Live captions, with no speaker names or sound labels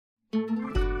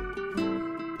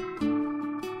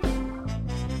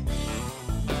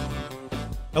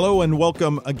Hello and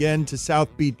welcome again to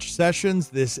South Beach Sessions,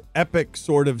 this epic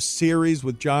sort of series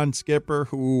with John Skipper,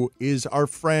 who is our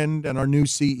friend and our new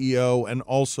CEO, and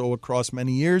also across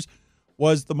many years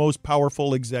was the most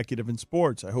powerful executive in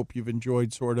sports. I hope you've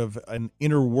enjoyed sort of an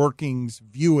inner workings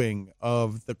viewing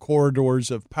of the corridors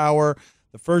of power.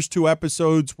 The first two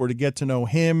episodes were to get to know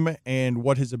him and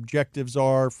what his objectives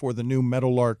are for the new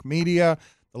Meadowlark Media.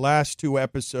 The last two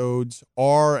episodes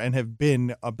are and have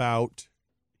been about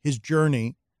his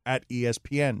journey at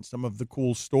ESPN, some of the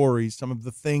cool stories, some of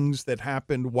the things that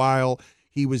happened while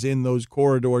he was in those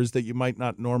corridors that you might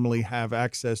not normally have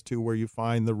access to, where you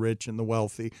find the rich and the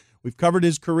wealthy. We've covered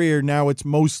his career. Now it's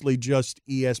mostly just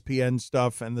ESPN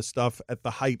stuff and the stuff at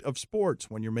the height of sports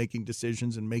when you're making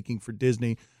decisions and making for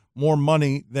Disney more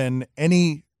money than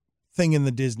anything in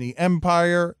the Disney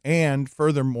empire, and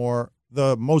furthermore,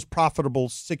 the most profitable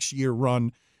 6-year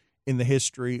run in the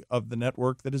history of the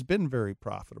network that has been very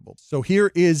profitable. So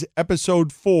here is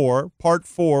episode 4, part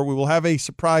 4. We will have a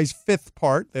surprise 5th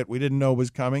part that we didn't know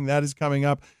was coming. That is coming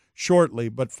up shortly.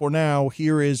 But for now,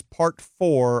 here is part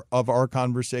 4 of our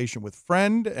conversation with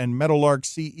friend and Meadowlark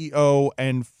CEO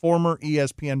and former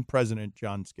ESPN president,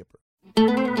 John Skipper.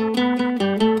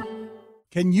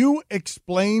 Can you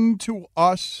explain to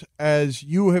us, as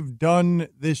you have done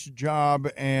this job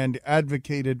and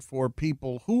advocated for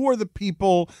people, who are the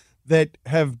people that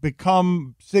have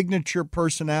become signature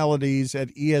personalities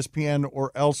at ESPN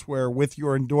or elsewhere with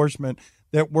your endorsement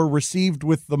that were received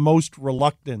with the most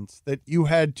reluctance, that you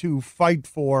had to fight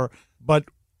for, but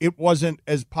it wasn't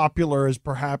as popular as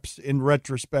perhaps in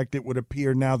retrospect it would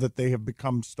appear now that they have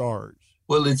become stars?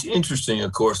 Well, it's interesting,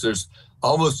 of course. There's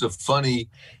almost a funny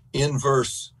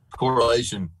inverse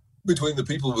correlation between the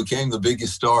people who became the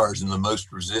biggest stars and the most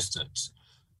resistance.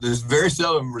 There's very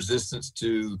seldom resistance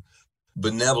to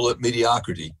benevolent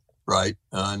mediocrity, right?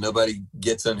 Nobody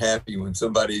gets unhappy when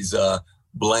somebody's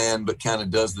bland but kind of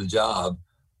does the job.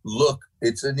 Look,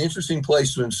 it's an interesting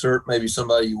place to insert maybe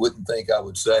somebody you wouldn't think I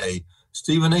would say,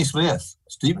 Stephen A. Smith.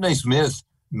 Stephen A. Smith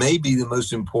may be the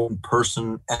most important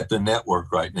person at the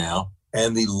network right now,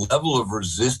 and the level of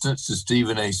resistance to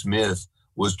Stephen A. Smith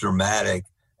was dramatic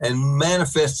and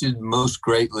manifested most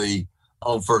greatly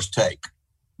on First Take,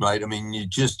 right? I mean,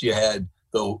 you had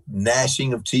the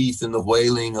gnashing of teeth and the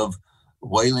wailing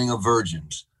of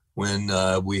virgins when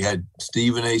we had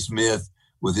Stephen A. Smith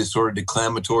with his sort of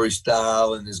declamatory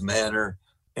style and his manner.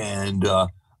 And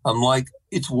I'm like,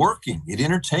 it's working. It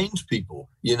entertains people.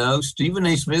 You know, Stephen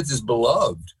A. Smith is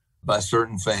beloved by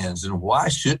certain fans, and why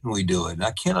shouldn't we do it? And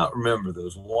I cannot remember, there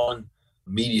was one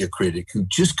media critic who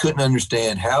just couldn't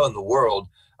understand how in the world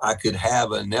I could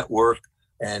have a network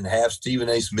and have Stephen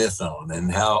A. Smith on,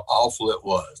 and how awful it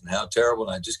was and how terrible,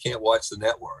 and I just can't watch the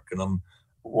network. And I'm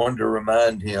wanting to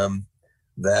remind him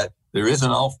that there is an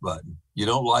off button. You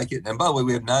don't like it. And by the way,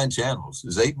 we have 9 channels.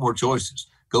 There's 8 more choices.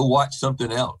 Go watch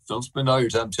something else. Don't spend all your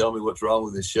time telling me what's wrong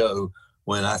with this show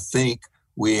when I think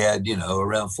we had,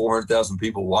 around 400,000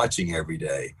 people watching every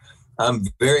day. I'm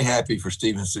very happy for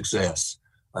Stephen's success.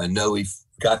 I know he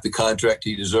got the contract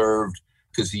he deserved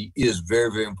because he is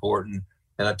very, very important.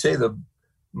 And I tell you, the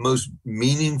most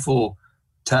meaningful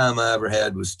time I ever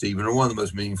had with Stephen, or one of the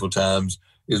most meaningful times,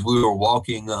 is we were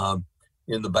walking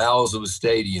in the bowels of a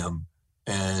stadium,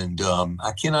 and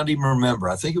I cannot even remember.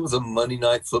 I think it was a Monday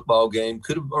night football game,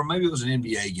 or maybe it was an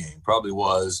NBA game, probably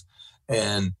was.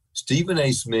 And Stephen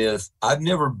A. Smith, I've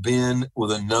never been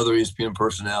with another ESPN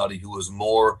personality who was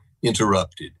more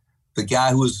interrupted. The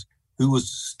guy who was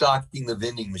stocking the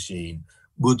vending machine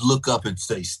would look up and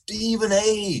say, Stephen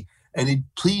A., and he'd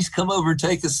please come over and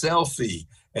take a selfie.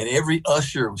 And every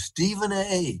usher was Stephen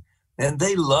A., and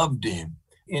they loved him.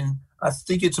 And I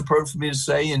think it's appropriate for me to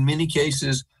say, in many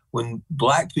cases, when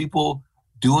Black people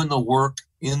doing the work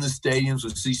in the stadiums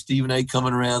would see Stephen A.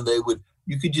 coming around,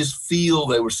 you could just feel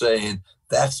they were saying,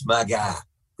 that's my guy.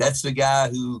 That's the guy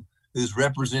who is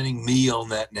representing me on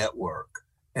that network.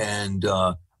 And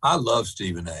I love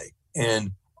Stephen A.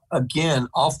 And again,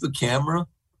 off the camera,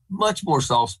 much more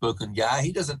soft-spoken guy.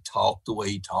 He doesn't talk the way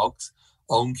he talks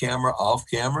on camera, off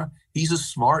camera. He's a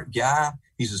smart guy.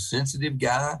 He's a sensitive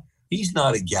guy. He's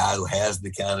not a guy who has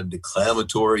the kind of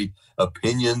declamatory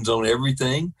opinions on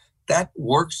everything. That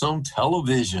works on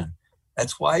television.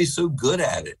 That's why he's so good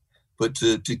at it. But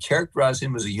to characterize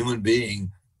him as a human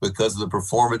being because of the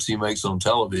performance he makes on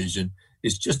television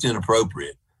is just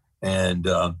inappropriate. And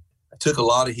I took a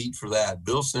lot of heat for that.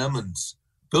 Bill Simmons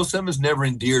never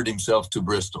endeared himself to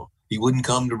Bristol. He wouldn't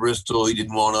come to Bristol. He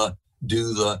didn't want to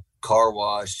do the car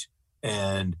wash.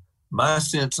 And my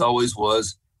sense always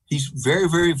was he's very,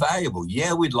 very valuable.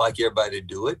 Yeah, we'd like everybody to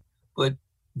do it, but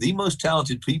the most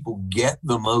talented people get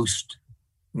the most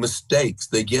mistakes.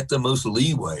 They get the most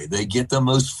leeway. They get the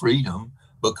most freedom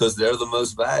because they're the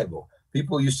most valuable.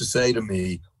 People used to say to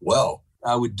me, well,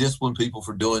 I would discipline people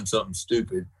for doing something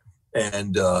stupid.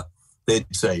 And they'd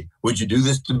say, would you do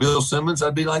this to Bill Simmons?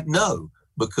 I'd be like, no,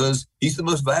 because he's the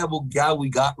most valuable guy we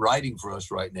got writing for us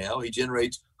right now. He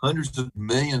generates hundreds of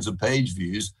millions of page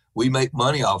views. We make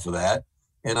money off of that.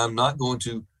 And I'm not going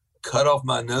to cut off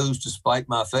my nose to spite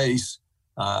my face.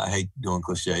 I hate doing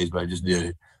cliches, but I just did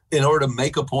it. In order to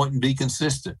make a point and be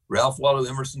consistent. Ralph Waldo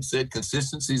Emerson said,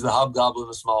 consistency is the hobgoblin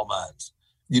of small minds.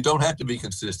 You don't have to be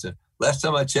consistent. Last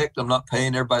time I checked, I'm not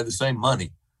paying everybody the same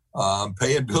money. I'm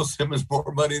paying Bill Simmons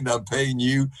more money than I'm paying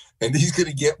you, and he's going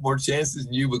to get more chances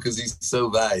than you because he's so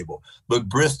valuable. But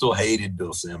Bristol hated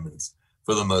Bill Simmons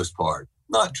for the most part.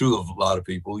 Not true of a lot of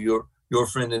people. Your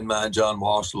friend and mine, John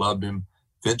Walsh, loved him.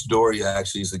 Vince Doria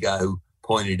actually is the guy who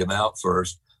pointed him out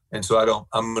first. And so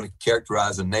I'm going to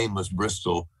characterize a nameless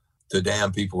Bristol to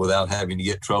damn people without having to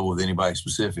get trouble with anybody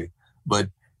specific. But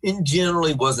in general,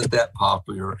 he wasn't that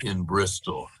popular in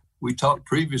Bristol. We talked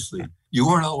previously. You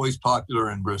weren't always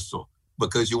popular in Bristol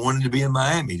because you wanted to be in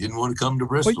Miami. You didn't want to come to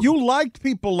Bristol. But you liked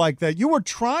people like that.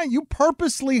 You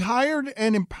purposely hired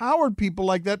and empowered people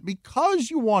like that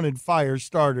because you wanted fire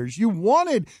starters.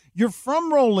 You're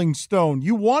from Rolling Stone.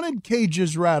 You wanted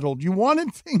cages rattled. You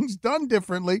wanted things done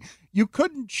differently. You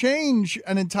couldn't change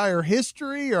an entire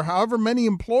history or however many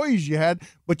employees you had,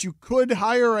 but you could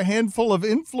hire a handful of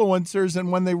influencers, and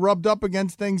when they rubbed up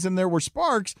against things and there were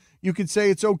sparks, you could say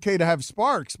it's okay to have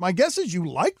sparks. My guess is you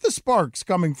like the sparks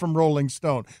coming from Rolling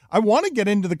Stone. I want to get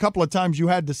into the couple of times you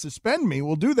had to suspend me.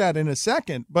 We'll do that in a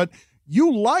second, but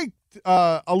you liked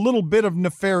a little bit of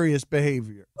nefarious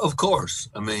behavior. Of course.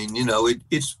 I mean,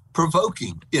 it's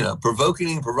provoking.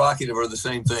 Provoking and provocative are the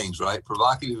same things, right?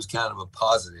 Provocative is kind of a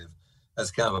positive. That's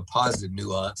kind of a positive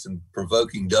nuance, and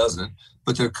provoking doesn't,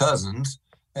 but they're cousins.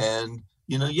 And,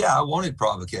 I wanted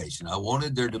provocation. I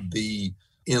wanted there to be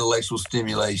intellectual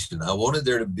stimulation. I wanted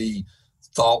there to be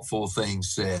thoughtful things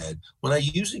said. When I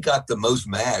usually got the most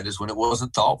mad is when it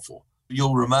wasn't thoughtful.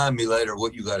 You'll remind me later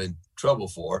what you got in trouble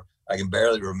for. I can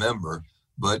barely remember,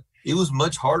 but it was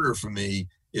much harder for me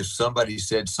if somebody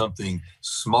said something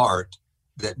smart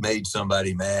that made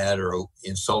somebody mad or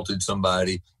insulted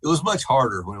somebody. It was much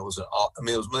harder when it was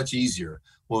it was much easier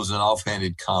when it was an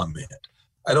offhanded comment.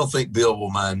 I don't think Bill will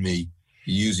mind me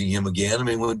using him again. I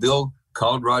mean, when Bill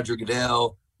called Roger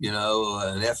Goodell,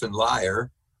 an effing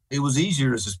liar, it was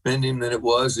easier to suspend him than it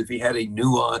was if he had a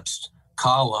nuanced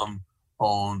column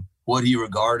on what he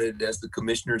regarded as the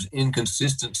commissioner's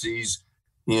inconsistencies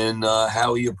in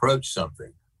how he approached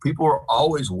something. People were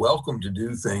always welcome to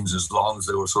do things as long as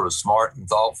they were sort of smart and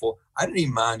thoughtful. I didn't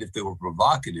even mind if they were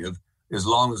provocative as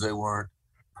long as they weren't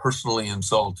personally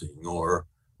insulting or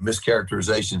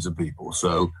mischaracterizations of people.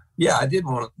 So, yeah, I did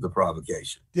want the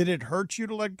provocation. Did it hurt you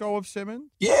to let go of Simmons?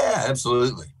 Yeah,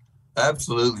 absolutely.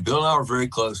 Absolutely. Bill and I were very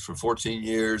close for 14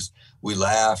 years. We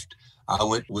laughed. I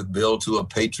went with Bill to a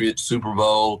Patriots Super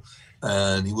Bowl,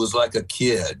 and he was like a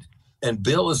kid. And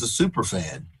Bill is a super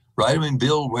fan, right? I mean,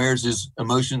 Bill wears his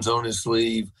emotions on his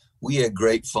sleeve. We had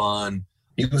great fun.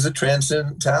 He was a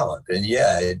transcendent talent. And,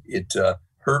 yeah, it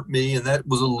hurt me. And that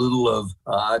was a little of,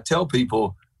 I tell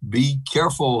people, be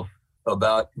careful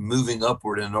about moving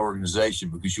upward in an organization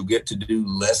because you'll get to do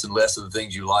less and less of the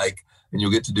things you like, and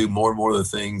you'll get to do more and more of the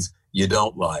things you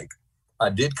don't like. I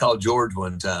did call George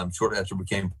one time shortly after I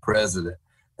became president,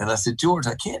 and I said, George,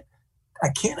 I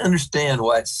can't understand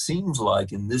why it seems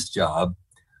like in this job,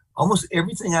 almost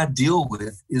everything I deal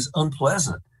with is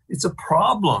unpleasant. It's a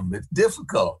problem. It's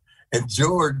difficult. And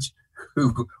George,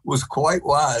 who was quite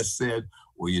wise, said,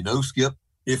 well, Skip,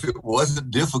 if it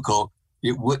wasn't difficult,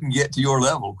 it wouldn't get to your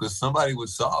level because somebody would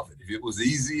solve it. If it was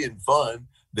easy and fun,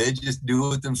 they'd just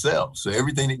do it themselves. So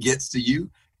everything that gets to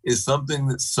you is something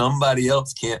that somebody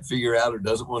else can't figure out or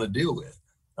doesn't want to deal with.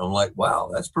 I'm like, wow,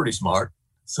 that's pretty smart.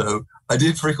 So I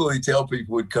did frequently tell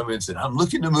people would come in and say, I'm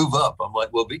looking to move up. I'm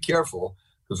like, well, be careful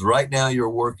because right now you're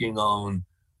working on,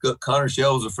 Connor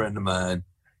Shell's a friend of mine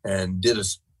and did a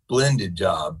splendid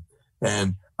job.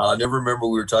 And I'll never remember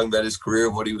we were talking about his career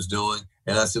and what he was doing.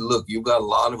 And I said, look, you've got a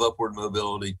lot of upward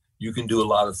mobility. You can do a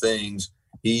lot of things.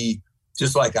 He,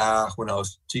 just like when I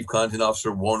was chief content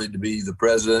officer, wanted to be the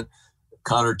president.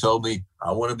 Connor told me,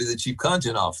 I want to be the chief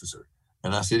content officer.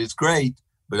 And I said, it's great.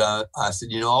 But I said,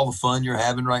 all the fun you're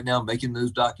having right now, making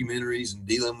those documentaries and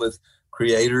dealing with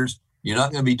creators, you're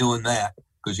not going to be doing that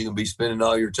because you're going to be spending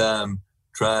all your time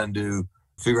trying to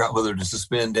figure out whether to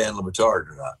suspend Dan Le Batard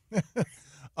or not.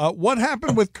 What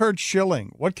happened with Curt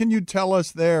Schilling? What can you tell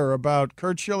us there about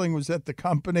Curt Schilling was at the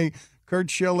company? Curt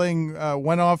Schilling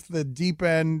went off the deep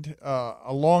end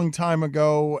a long time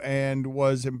ago and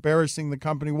was embarrassing the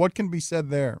company. What can be said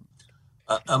there?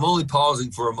 I'm only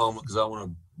pausing for a moment because I want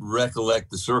to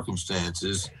recollect the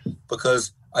circumstances,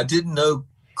 because I didn't know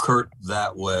Curt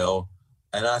that well.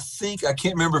 And I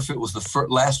can't remember if it was the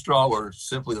last straw or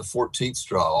simply the 14th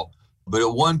straw, but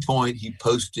at one point he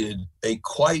posted a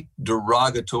quite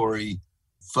derogatory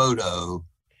photo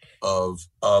of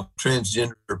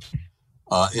transgender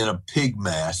in a pig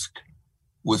mask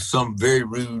with some very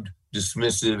rude,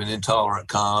 dismissive, and intolerant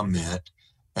comment.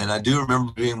 And I do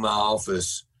remember being in my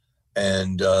office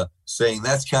and saying,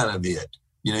 that's kind of it.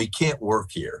 You can't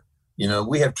work here.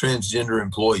 We have transgender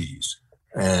employees,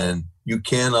 and you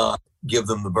cannot give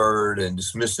them the bird and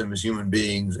dismiss them as human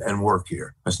beings and work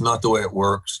here. That's not the way it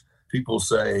works. People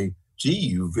say, gee,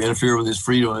 you've interfered with his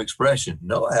freedom of expression.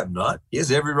 No, I have not. He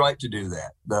has every right to do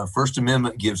that. The First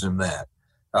Amendment gives him that.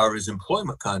 However, his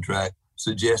employment contract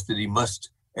suggests that he must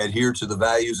adhere to the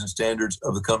values and standards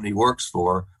of the company he works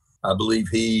for. I believe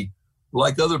he,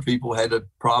 like other people, had a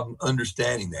problem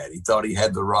understanding that. He thought he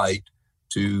had the right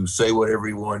to say whatever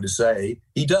he wanted to say.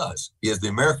 He does. He has the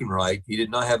American right. He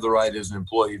did not have the right as an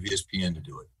employee of ESPN to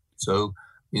do it. So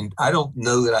I don't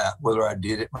know that whether I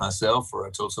did it myself or I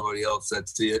told somebody else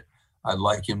that's it. I'd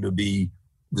like him to be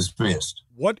dismissed.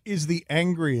 What is the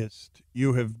angriest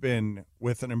you have been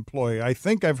with an employee? I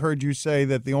think I've heard you say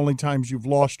that the only times you've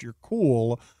lost your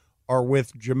cool are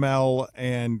with Jemele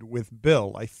and with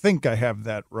Bill. I think I have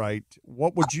that right.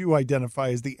 What would you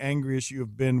identify as the angriest you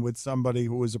have been with somebody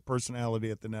who is a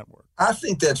personality at the network? I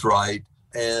think that's right,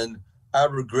 and I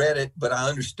regret it, but I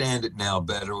understand it now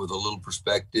better with a little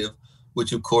perspective,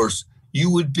 which, of course,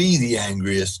 you would be the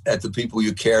angriest at the people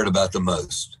you cared about the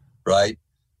most, right?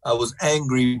 I was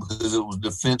angry because it was a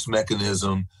defense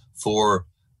mechanism for,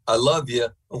 I love you.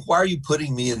 Why are you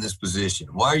putting me in this position?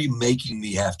 Why are you making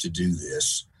me have to do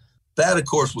this? That, of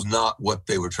course, was not what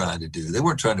they were trying to do. They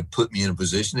weren't trying to put me in a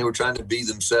position. They were trying to be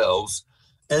themselves.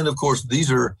 And, of course,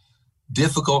 these are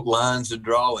difficult lines to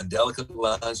draw and delicate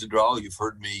lines to draw. You've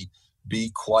heard me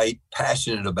be quite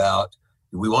passionate about,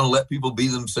 we want to let people be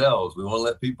themselves. We want to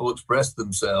let people express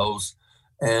themselves.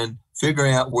 And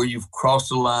figuring out where you've crossed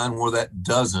the line where that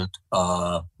doesn't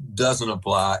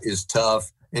apply is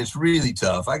tough. And it's really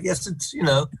tough. I guess it's,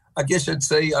 I guess I'd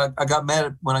say when I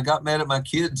got mad at my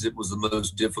kids, it was the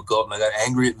most difficult. And I got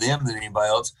angry at them than anybody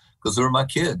else because they were my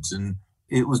kids. And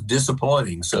it was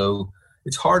disappointing. So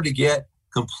it's hard to get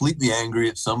completely angry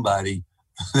at somebody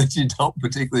that you don't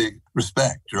particularly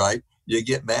respect, right? You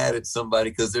get mad at somebody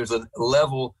because there's a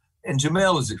level, and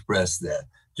Jemele has expressed that.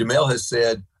 Jemele has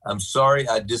said, I'm sorry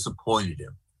I disappointed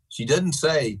him. She doesn't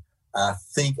say, I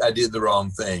think I did the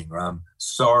wrong thing, or I'm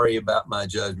sorry about my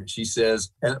judgment. She says,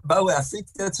 and by the way, I think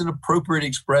that's an appropriate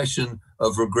expression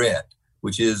of regret,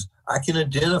 which is I can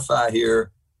identify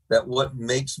here that what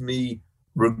makes me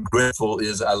regretful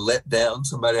is I let down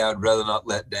somebody I'd rather not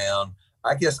let down.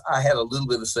 I guess I had a little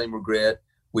bit of the same regret,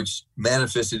 which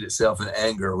manifested itself in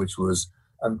anger, which was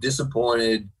I'm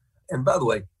disappointed. And by the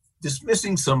way,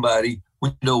 dismissing somebody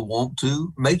when you don't want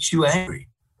to makes you angry.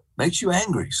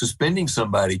 Suspending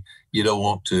somebody you don't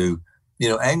want to.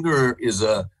 Anger is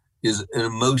an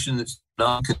emotion that's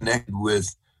not connected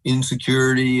with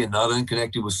insecurity and not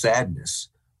unconnected with sadness.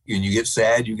 When you get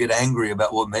sad, you get angry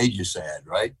about what made you sad,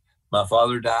 right? My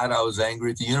father died. I was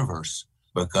angry at the universe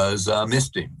because I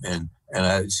missed him. And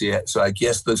I see, so I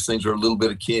guess those things are a little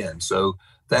bit akin. So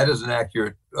that is an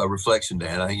accurate reflection,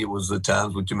 Dan. I think it was the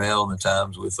times with Jemele and the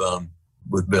times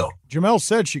with Bill. Jemele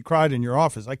said she cried in your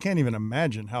office. I can't even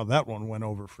imagine how that one went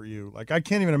over for you. Like, I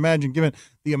can't even imagine, given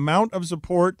the amount of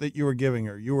support that you were giving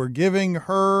her. You were giving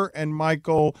her and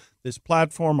Michael this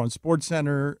platform on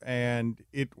SportsCenter, and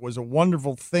it was a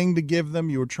wonderful thing to give them.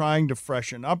 You were trying to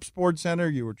freshen up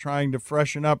SportsCenter. You were trying to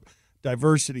freshen up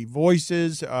diversity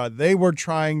voices. They were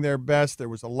trying their best. There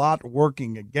was a lot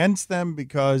working against them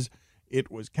because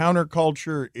it was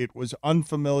counterculture. It was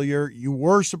unfamiliar. You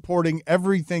were supporting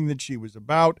everything that she was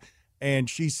about. And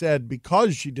she said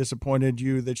because she disappointed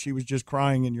you that she was just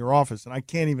crying in your office. And I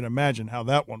can't even imagine how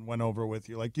that one went over with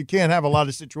you. Like, you can't have a lot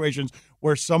of situations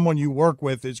where someone you work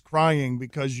with is crying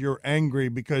because you're angry,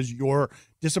 because you're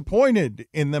disappointed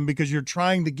in them, because you're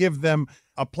trying to give them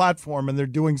a platform and they're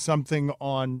doing something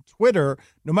on Twitter,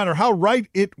 no matter how right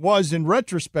it was in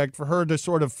retrospect for her to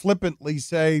sort of flippantly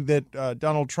say that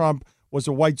Donald Trump was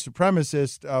a white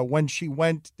supremacist when she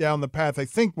went down the path. I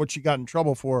think what she got in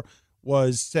trouble for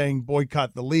was saying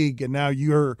boycott the league, and now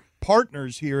you're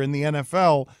partners here in the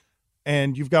NFL,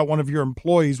 and you've got one of your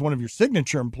employees, one of your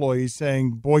signature employees,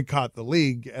 saying boycott the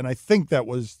league. And I think that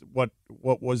was what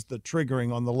was the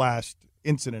triggering on the last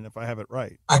incident, if I have it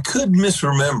right. I could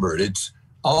misremember it.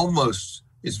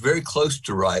 It's very close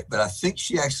to right, but I think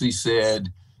she actually said,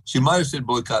 she might have said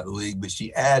boycott the league, but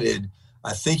she added,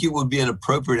 I think it would be an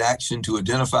appropriate action to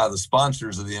identify the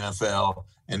sponsors of the NFL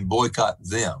and boycott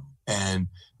them. And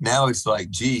now it's like,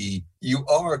 gee, you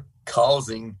are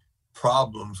causing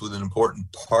problems with an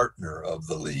important partner of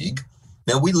the league.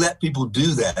 Now, we let people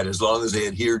do that as long as they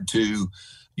adhered to,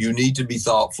 you need to be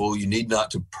thoughtful, you need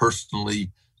not to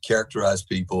personally characterize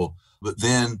people. But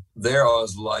then there I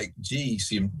was like, gee,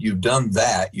 see, you've done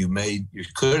that. You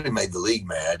could have made the league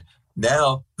mad.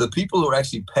 Now, the people who are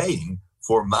actually paying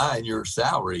for your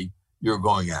salary, you're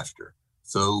going after.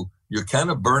 So you're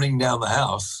kind of burning down the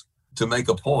house to make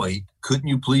a point. Couldn't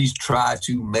you please try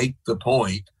to make the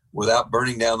point without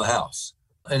burning down the house?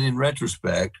 And in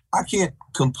retrospect, I can't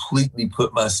completely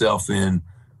put myself in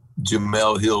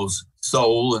Jemele Hill's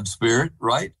soul and spirit,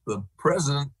 right? The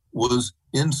president was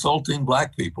insulting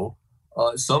Black people.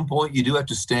 At some point, you do have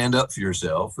to stand up for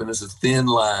yourself, and it's a thin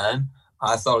line.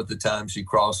 I thought at the time she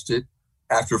crossed it.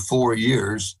 After 4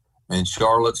 years in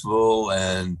Charlottesville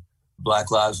and Black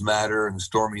Lives Matter and the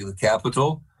storming of the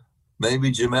Capitol,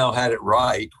 maybe Jemele had it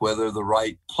right. Whether the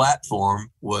right platform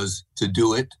was to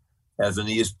do it as an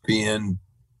ESPN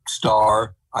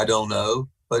star, I don't know.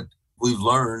 But we've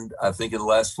learned, I think, in the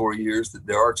last 4 years that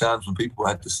there are times when people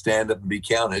have to stand up and be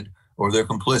counted or they're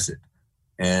complicit.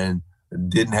 And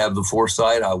didn't have the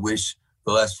foresight. I wish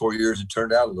the last 4 years had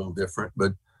turned out a little different,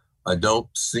 but I don't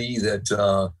see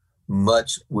that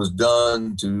much was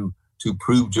done to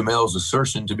prove Jemele's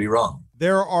assertion to be wrong.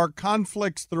 There are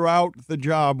conflicts throughout the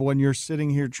job when you're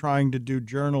sitting here trying to do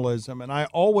journalism. And I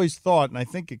always thought, and I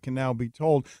think it can now be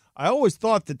told, I always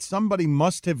thought that somebody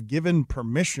must have given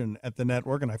permission at the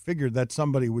network, and I figured that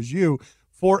somebody was you,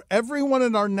 for everyone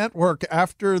in our network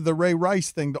after the Ray Rice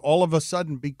thing to all of a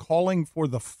sudden be calling for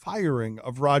the firing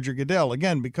of Roger Goodell.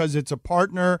 Again, because it's a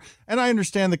partner, and I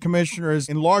understand the commissioner is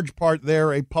in large part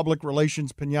there, a public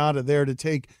relations piñata there to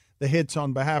take the hits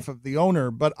on behalf of the owner.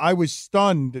 But I was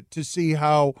stunned to see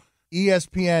how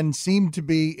ESPN seemed to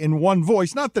be in one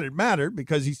voice. Not that it mattered,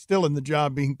 because he's still in the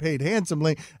job being paid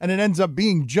handsomely, and it ends up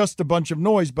being just a bunch of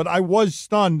noise. But I was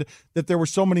stunned that there were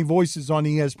so many voices on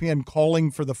ESPN calling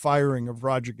for the firing of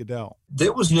Roger Goodell.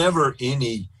 There was never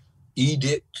any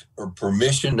edict or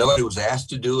permission. Nobody was asked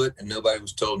to do it, and nobody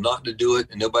was told not to do it,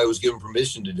 and nobody was given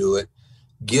permission to do it.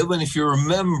 Given, if you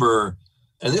remember,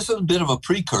 and this is a bit of a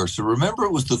precursor, remember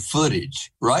it was the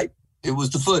footage, right? It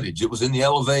was the footage. It was in the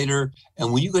elevator.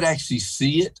 And when you could actually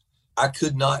see it, I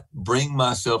could not bring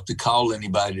myself to call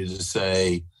anybody to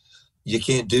say, you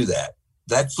can't do that.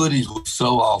 That footage was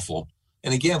so awful.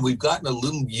 And again, we've gotten a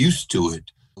little used to it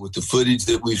with the footage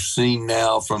that we've seen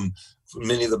now from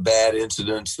many of the bad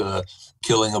incidents, the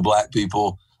killing of Black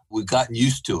people. We've gotten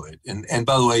used to it. And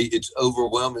by the way, it's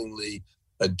overwhelmingly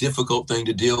a difficult thing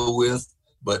to deal with,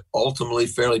 but ultimately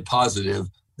fairly positive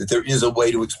that there is a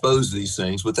way to expose these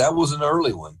things. But that was an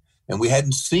early one, and we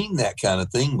hadn't seen that kind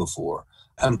of thing before.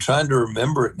 I'm trying to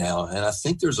remember it now, and I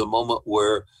think there's a moment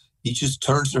where he just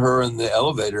turns to her in the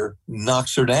elevator,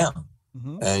 knocks her down.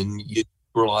 Mm-hmm. And you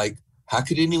were like, how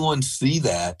could anyone see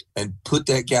that and put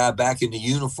that guy back into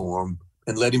uniform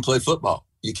and let him play football?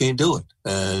 You can't do it.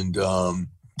 And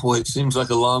boy, it seems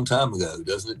like a long time ago,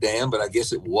 doesn't it, Dan? But I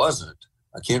guess it wasn't.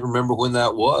 I can't remember when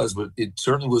that was, but it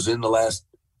certainly was in the last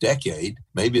decade,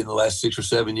 maybe in the last 6 or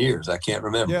 7 years. I can't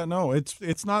remember. Yeah, no,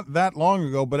 it's not that long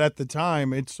ago, but at the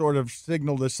time it sort of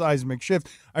signaled a seismic shift.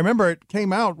 I remember it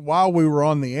came out while we were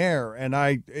on the air, and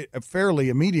it fairly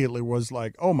immediately was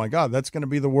like, oh my God, that's going to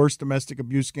be the worst domestic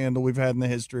abuse scandal we've had in the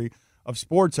history of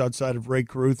sports outside of Ray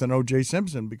Caruth and O.J.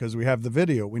 Simpson, because we have the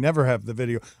video. We never have the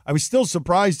video. I was still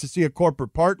surprised to see a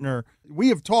corporate partner. We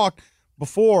have talked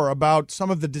before about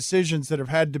some of the decisions that have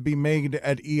had to be made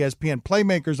at ESPN.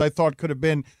 Playmakers, I thought, could have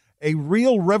been a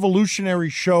real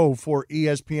revolutionary show for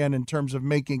ESPN in terms of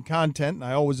making content. And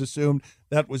I always assumed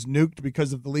that was nuked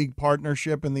because of the league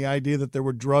partnership and the idea that there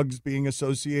were drugs being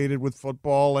associated with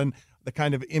football and the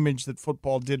kind of image that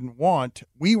football didn't want.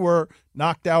 We were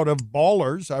knocked out of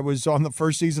Ballers. I was on the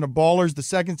first season of Ballers. The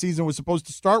second season was supposed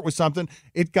to start with something.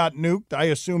 It got nuked. I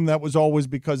assume that was always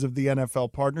because of the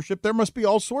NFL partnership. There must be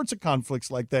all sorts of conflicts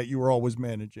like that you were always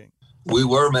managing. We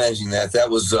were managing that.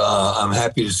 That was, I'm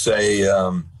happy to say,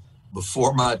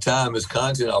 before my time as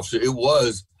content officer,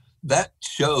 that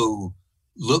show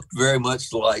looked very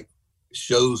much like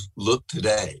shows look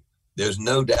today. There's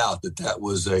no doubt that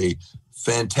was a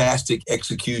fantastic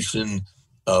execution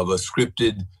of a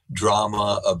scripted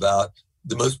drama about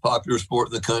the most popular sport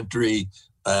in the country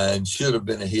and should have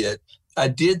been a hit. I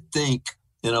did think,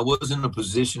 and I was in a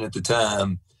position at the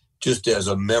time, just as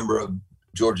a member of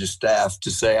Georgia's staff,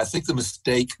 to say, I think the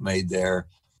mistake made there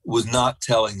was not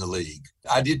telling the league.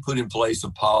 I did put in place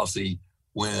a policy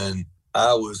when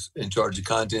I was in charge of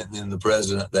content and then the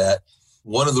president, that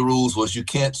one of the rules was you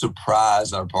can't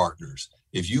surprise our partners.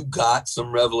 If you got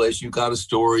some revelation, you got a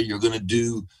story, you're going to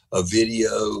do a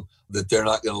video that they're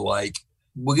not going to like,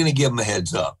 we're going to give them a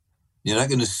heads up. You're not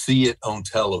going to see it on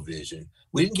television.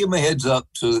 We didn't give them a heads up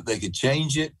so that they could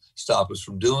change it, stop us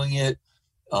from doing it.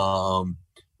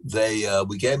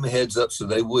 We gave them a heads up so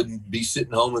they wouldn't be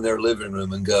sitting home in their living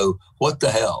room and go, what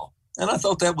the hell? And I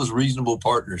thought that was reasonable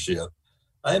partnership.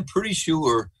 I am pretty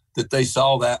sure that they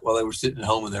saw that while they were sitting at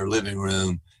home in their living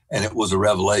room, and it was a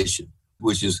revelation,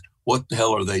 which is, what the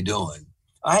hell are they doing?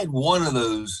 I had one of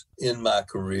those in my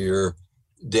career,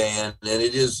 Dan, and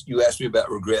it is, you asked me about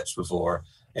regrets before,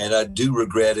 and I do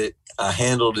regret it. I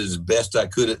handled it as best I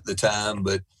could at the time,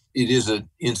 but it is an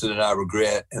incident I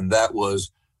regret, and that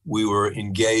was, we were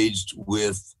engaged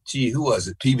with, who was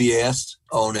it? PBS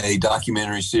on a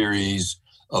documentary series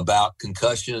about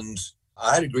concussions.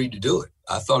 I had agreed to do it.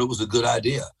 I thought it was a good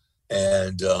idea.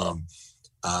 And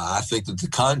I think that the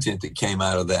content that came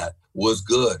out of that was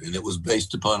good. And it was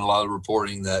based upon a lot of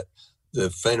reporting that the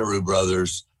Fainaru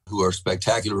brothers, who are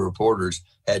spectacular reporters,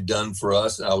 had done for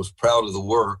us. And I was proud of the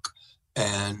work.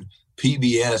 And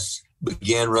PBS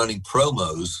began running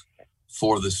promos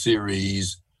for the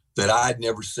series that I'd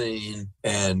never seen.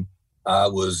 And I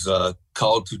was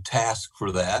called to task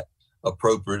for that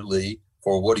appropriately,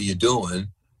 for what are you doing?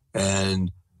 And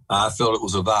I felt it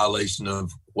was a violation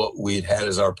of what we had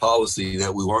as our policy,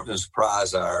 that we weren't going to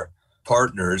surprise our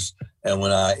partners. And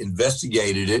when I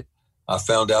investigated it, I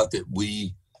found out that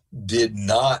we did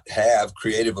not have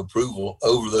creative approval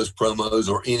over those promos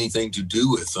or anything to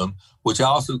do with them, which I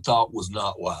also thought was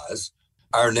not wise.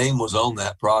 Our name was on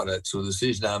that product, so the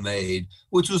decision I made,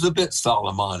 which was a bit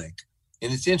Solomonic.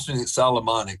 And it's interesting that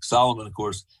Solomon, of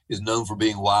course, is known for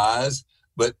being wise,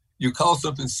 but you call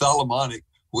something Solomonic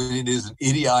when it is an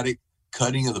idiotic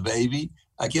cutting of the baby.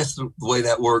 I guess the way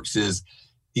that works is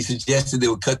he suggested they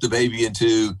would cut the baby in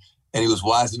two, and he was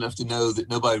wise enough to know that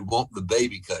nobody would want the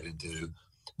baby cut in two.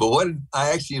 But what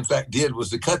I actually, in fact, did was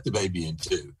to cut the baby in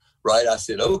two, right? I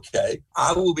said, okay,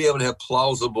 I will be able to have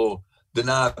plausible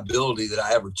deniability that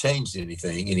I ever changed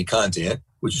anything, any content,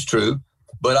 which is true.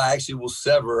 But I actually will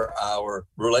sever our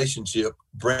relationship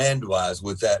brand-wise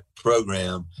with that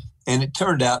program. And it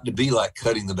turned out to be like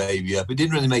cutting the baby up. It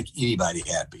didn't really make anybody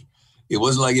happy. It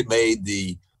wasn't like it made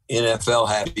the NFL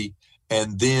happy.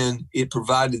 And then it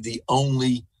provided the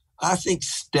only, I think,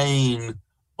 stain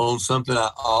on something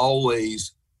I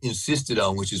always insisted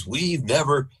on, which is we've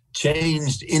never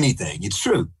changed anything. It's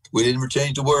true. We didn't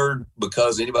change a word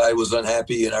because anybody was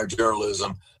unhappy in our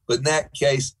journalism. But in that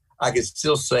case, I could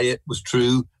still say it was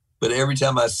true. But every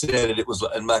time I said it, it was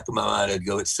in the back of my mind, I'd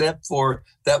go, except for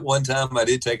that one time I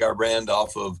did take our brand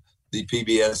off of the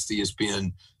PBS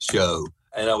ESPN show.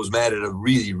 And I was mad at a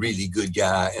really, really good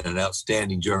guy and an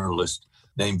outstanding journalist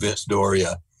named Vince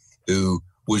Doria, who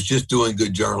was just doing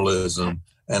good journalism.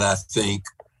 And I think,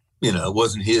 it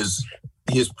wasn't his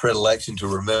predilection to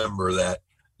remember that,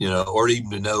 or even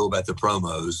to know about the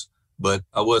promos. But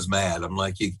I was mad. I'm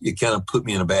like, you kind of put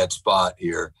me in a bad spot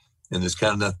here. And there's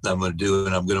kind of nothing I'm going to do.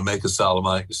 And I'm going to make a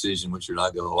Solomonic decision, which you're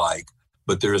not going to like.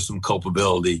 But there is some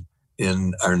culpability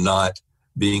in our not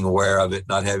being aware of it,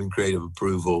 not having creative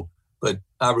approval. But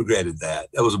I regretted that.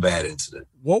 That was a bad incident.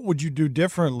 What would you do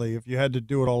differently if you had to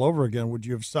do it all over again? Would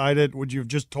you have sided? Would you have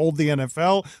just told the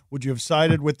NFL? Would you have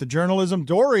sided with the journalism?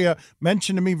 Doria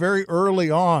mentioned to me very early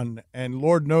on, and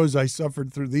Lord knows I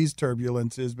suffered through these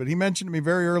turbulences, but he mentioned to me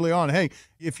very early on, hey,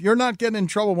 if you're not getting in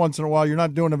trouble once in a while, you're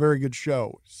not doing a very good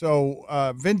show. So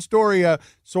Vince Doria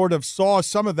sort of saw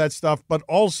some of that stuff, but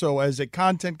also as a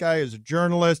content guy, as a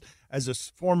journalist, as a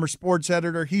former sports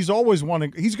editor, he's going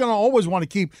to always want to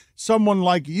keep someone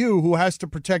like you who has to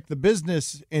protect the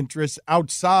business interests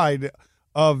outside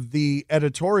of the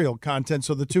editorial content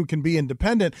so the two can be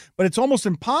independent. But it's almost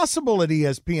impossible at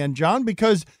ESPN, John,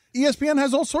 because ESPN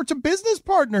has all sorts of business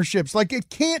partnerships. Like, it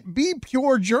can't be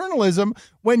pure journalism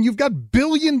when you've got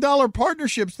billion-dollar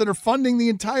partnerships that are funding the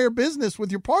entire business with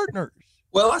your partners.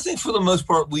 Well, I think for the most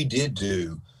part, we did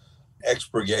do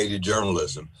expurgated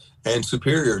journalism and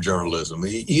superior journalism.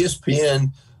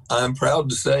 ESPN, I'm proud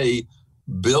to say,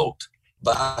 built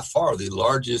by far the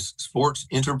largest sports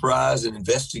enterprise and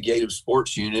investigative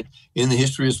sports unit in the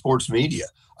history of sports media.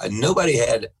 Nobody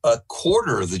had a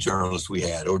quarter of the journalists we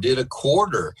had, or did a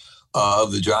quarter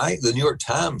of the New York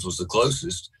Times was the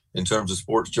closest. in terms of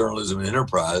sports journalism and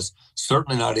enterprise.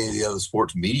 Certainly not any of the other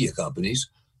sports media companies.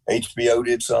 HBO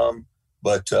did some,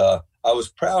 but I was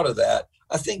proud of that.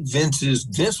 I think Vince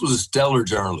was a stellar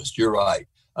journalist. You're right.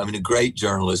 I mean, a great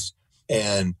journalist.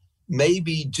 And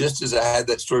maybe just as I had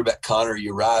that story about Connor,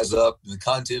 you rise up in the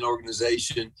content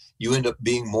organization, you end up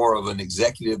being more of an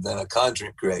executive than a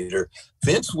content creator.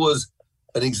 Vince was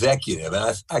an executive.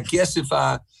 And I guess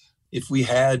if we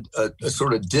had a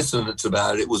sort of dissonance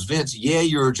about it, it was Vince, yeah,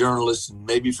 you're a journalist, and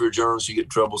maybe if you're a journalist, you get in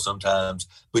trouble sometimes,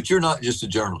 but you're not just a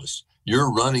journalist.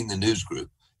 You're running the news group.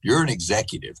 You're an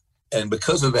executive. And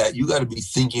because of that, you got to be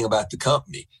thinking about the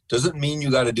company. Doesn't mean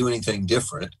you got to do anything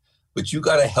different, but you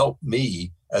got to help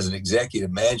me as an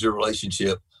executive manage a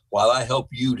relationship while I help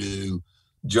you do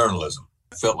journalism.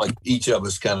 I felt like each of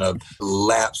us kind of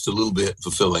lapsed a little bit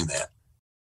fulfilling that.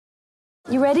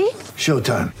 You ready?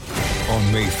 Showtime.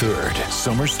 On May 3rd,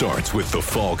 summer starts with The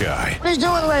Fall Guy. Let's do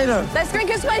it later. Let's drink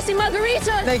a spicy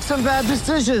margarita. Make some bad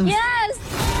decisions. Yes!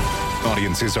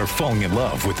 Audiences are falling in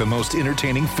love with the most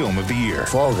entertaining film of the year.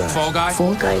 Fall Guy. Fall Guy?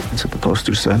 Fall guy. That's what the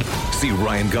poster said. See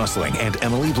Ryan Gosling and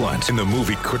Emily Blunt in the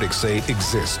movie critics say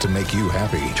exists to make you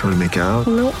happy. Trying to make it out?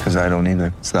 Nope. Because I don't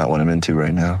either. It's not what I'm into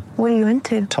right now. What are you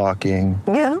into? Talking.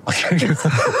 Yeah.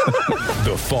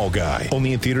 The Fall Guy.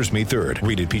 Only in theaters May 3rd.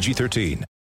 Rated PG-13.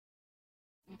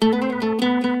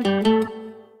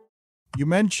 You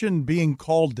mentioned being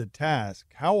called to task.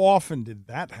 How often did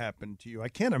that happen to you? I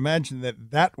can't imagine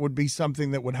that would be something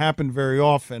that would happen very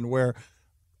often, where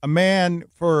a man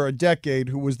for a decade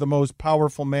who was the most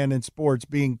powerful man in sports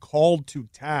being called to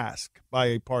task by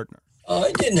a partner.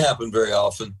 It didn't happen very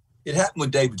often. It happened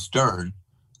with David Stern,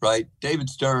 right? David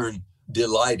Stern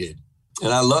delighted,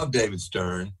 and I love David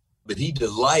Stern, but he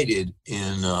delighted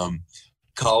in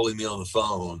calling me on the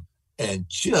phone and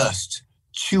just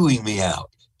chewing me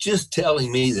out. Just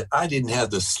telling me that I didn't have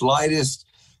the slightest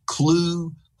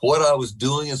clue what I was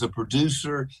doing as a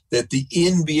producer, that the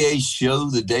NBA show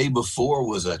the day before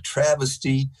was a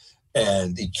travesty,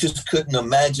 and he just couldn't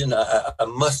imagine. I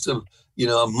must have,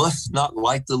 I must not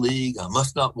like the league. I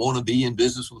must not want to be in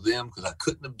business with them because I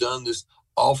couldn't have done this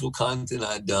awful content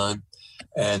I'd done.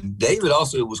 And David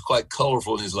also was quite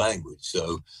colorful in his language.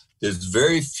 So there's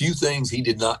very few things he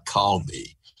did not call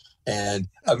me. And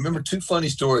I remember two funny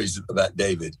stories about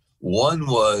David. One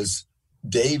was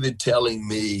David telling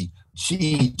me,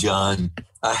 gee, John,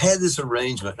 I had this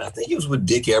arrangement. And I think it was with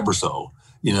Dick Ebersol.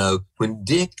 When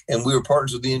Dick and we were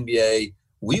partners with the NBA,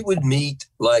 we would meet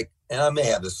and I may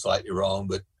have this slightly wrong,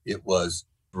 but it was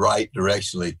right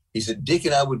directionally. He said, Dick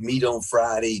and I would meet on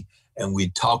Friday and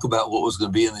we'd talk about what was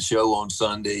going to be in the show on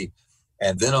Sunday.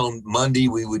 And then on Monday,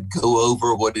 we would go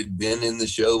over what had been in the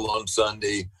show on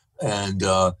Sunday and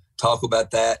talk about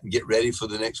that and get ready for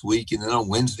the next week. And then on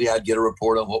Wednesday, I'd get a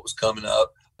report on what was coming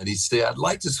up. And he'd say, I'd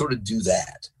like to sort of do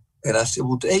that. And I said,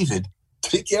 well, David,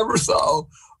 Dick Ebersol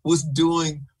was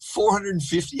doing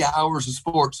 450 hours of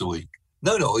sports a week.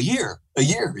 No, a year.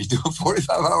 He's doing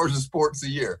 45 hours of sports a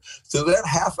year. So that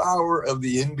half hour of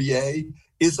the NBA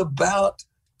is about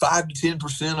 5 to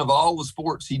 10% of all the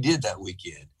sports he did that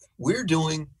weekend. We're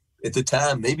doing, at the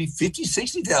time, maybe 50,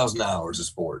 60,000 hours of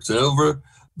sports. And over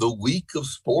the week of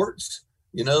sports,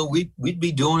 we'd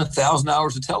be doing 1,000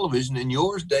 hours of television. And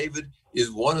yours, David,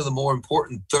 is one of the more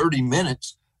important 30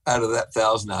 minutes out of that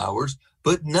 1,000 hours.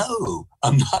 But no,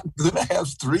 I'm not going to have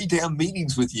 3 damn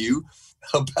meetings with you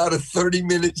about a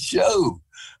 30-minute show.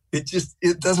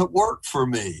 It doesn't work for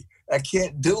me. I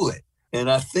can't do it. And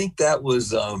I think that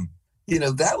was,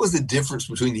 that was the difference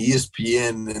between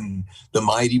ESPN and the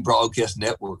mighty broadcast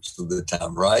networks of the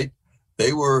time, right?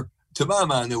 They were, to my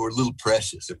mind, they were a little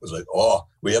precious. It was like,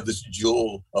 we have this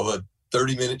jewel of a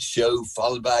 30-minute show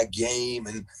followed by a game.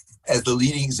 And as the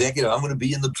leading executive, I'm going to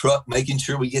be in the truck making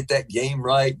sure we get that game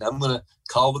right. And I'm going to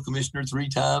call the commissioner 3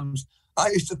 times. I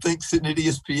used to think sitting at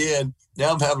ESPN,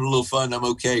 now I'm having a little fun. I'm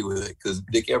okay with it because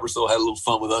Dick Ebersol had a little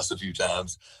fun with us a few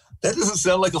times. That doesn't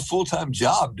sound like a full-time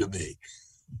job to me.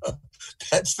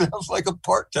 That sounds like a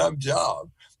part-time job.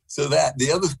 So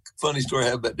the other funny story I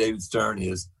have about David Stern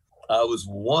is I was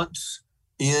once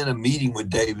in a meeting with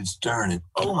David Stern and,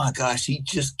 oh my gosh, he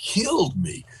just killed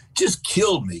me.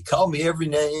 Called me every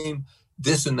name,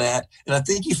 this and that. And I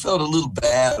think he felt a little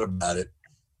bad about it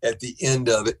at the end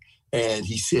of it. And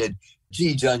he said,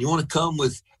 gee, John, you want to come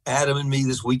with Adam and me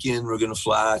this weekend? We're going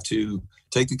to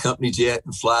take the company jet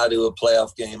and fly to a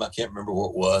playoff game. I can't remember what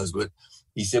it was, but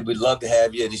he said, we'd love to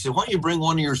have you. And he said, why don't you bring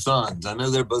one of your sons? I know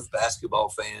they're both basketball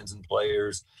fans and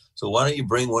players. So why don't you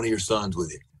bring one of your sons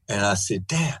with you? And I said,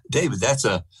 damn, David, that's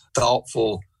a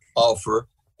thoughtful offer.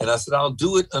 And I said, I'll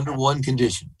do it under one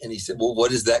condition. And he said, well,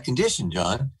 what is that condition,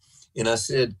 John? And I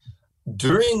said,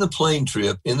 during the plane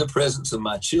trip in the presence of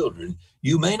my children,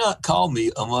 you may not call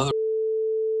me a mother.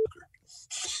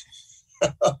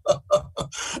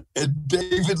 And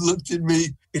David looked at me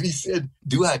and he said,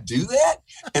 do I do that?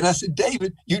 And I said,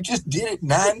 David, you just did it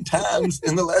 9 times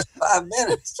in the last 5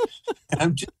 minutes. And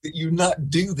I'm just that you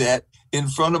not do that in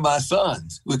front of my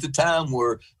sons, who at the time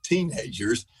were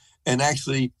teenagers and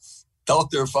actually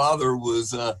thought their father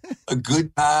was a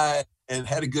good guy and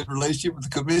had a good relationship with the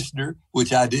commissioner,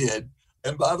 which I did.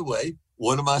 And by the way,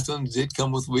 one of my sons did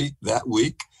come with me that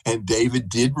week, and David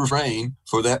did refrain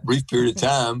for that brief period of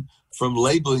time from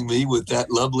labeling me with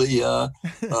that lovely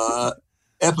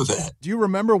epithet. Do you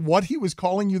remember what he was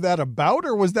calling you that about,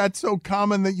 or was that so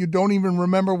common that you don't even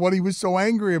remember what he was so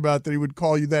angry about that he would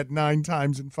call you that 9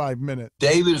 times in 5 minutes?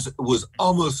 David was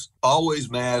almost always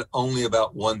mad only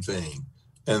about one thing,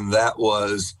 and that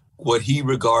was what he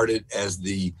regarded as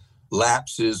the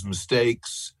lapses,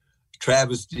 mistakes,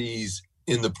 travesties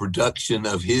in the production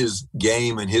of his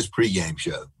game and his pregame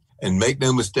show. And make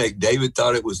no mistake, David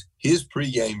thought it was his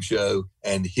pregame show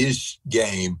and his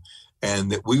game,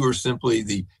 and that we were simply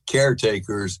the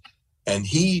caretakers.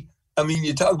 And you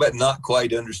talk about not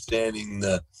quite understanding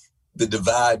the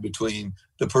divide between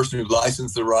the person who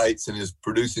licensed the rights and is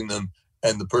producing them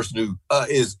and the person who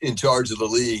is in charge of the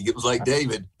league. It was like,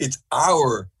 David, it's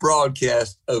our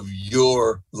broadcast of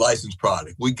your licensed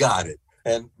product. We got it.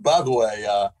 And by the way,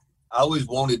 I always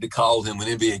wanted to call him when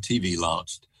NBA TV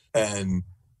launched and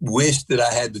wished that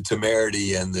I had the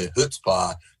temerity and the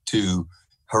chutzpah to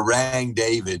harangue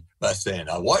David by saying,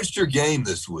 I watched your game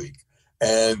this week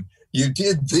and you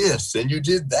did this and you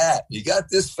did that. You got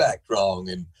this fact wrong.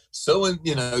 And so,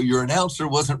 your announcer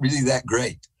wasn't really that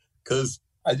great, because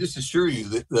I just assure you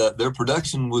that their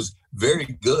production was very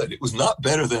good. It was not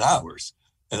better than ours.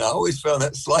 And I always found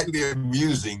that slightly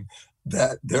amusing,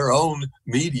 that their own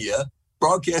media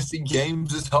broadcasting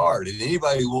games is hard. And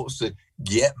anybody who wants to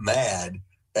get mad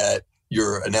at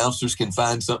your announcers can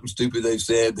find something stupid they've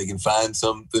said. They can find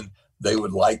something they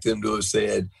would like them to have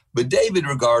said. But David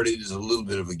regarded it as a little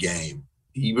bit of a game.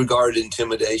 He regarded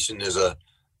intimidation as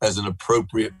an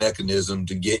appropriate mechanism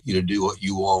to get you to do what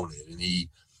you wanted.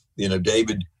 And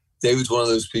David's one of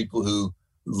those people who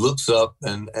looks up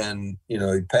and he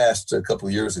passed a couple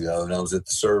of years ago, and I was at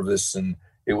the service, and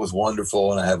it was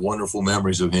wonderful, and I have wonderful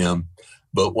memories of him.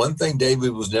 But one thing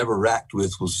David was never racked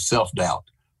with was self-doubt.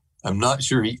 I'm not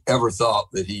sure he ever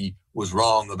thought that he was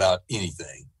wrong about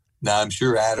anything. Now, I'm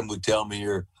sure Adam would tell me,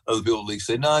 or other people would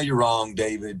say, no, you're wrong,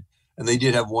 David. And they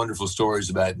did have wonderful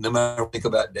stories about it. No matter what I think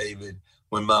about David,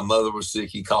 when my mother was sick,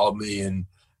 he called me, and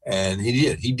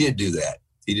he did do that.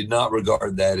 He did not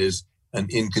regard that as an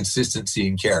inconsistency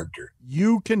in character.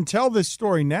 You can tell this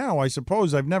story now, I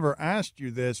suppose. I've never asked you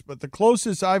this, but the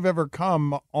closest I've ever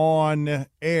come on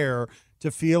air to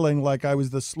feeling like I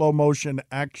was the slow motion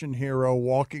action hero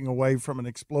walking away from an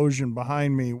explosion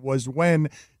behind me was when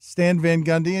Stan Van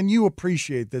Gundy, and you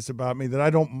appreciate this about me, that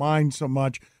I don't mind so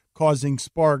much causing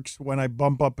sparks when I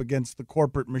bump up against the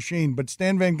corporate machine. But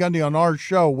Stan Van Gundy on our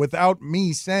show, without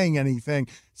me saying anything,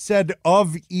 said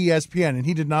of ESPN, and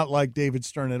he did not like David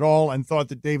Stern at all and thought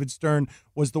that David Stern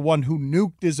was the one who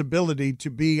nuked his ability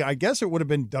to be, I guess it would have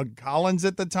been Doug Collins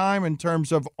at the time, in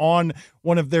terms of on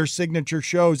one of their signature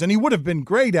shows. And he would have been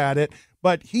great at it,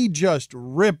 but he just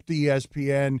ripped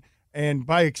ESPN, and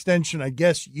by extension, I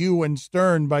guess you and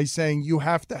Stern, by saying you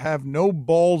have to have no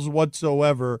balls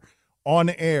whatsoever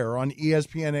on air, on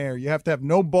ESPN air. You have to have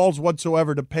no balls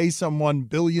whatsoever to pay someone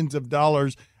billions of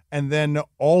dollars and then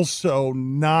also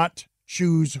not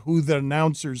choose who the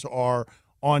announcers are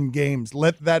on games.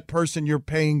 Let that person you're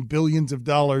paying billions of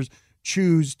dollars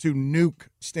choose to nuke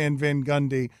Stan Van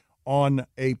Gundy on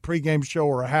a pregame show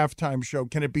or a halftime show.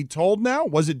 Can it be told now?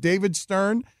 Was it David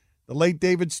Stern, the late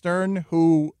David Stern,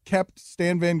 who kept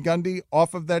Stan Van Gundy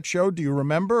off of that show? Do you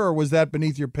remember, or was that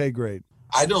beneath your pay grade?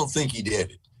 I don't think he did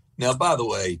it. Now, by the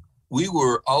way, we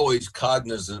were always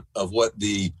cognizant of what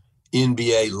the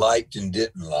NBA liked and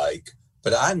didn't like,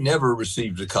 but I never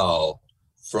received a call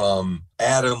from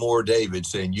Adam or David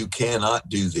saying, you cannot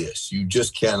do this. You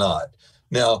just cannot.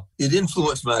 Now, it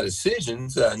influenced my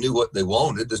decisions. I knew what they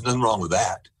wanted. There's nothing wrong with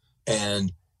that.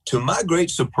 And to my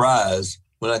great surprise,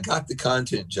 when I got the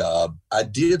content job, I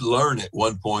did learn at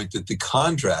one point that the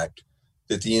contract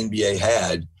that the NBA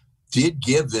had did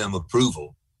give them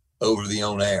approval over the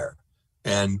on air.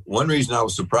 And one reason I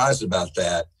was surprised about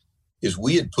that is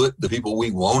we had put the people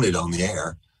we wanted on the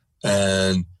air,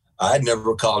 and I had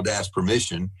never called to ask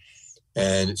permission.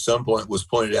 And at some point was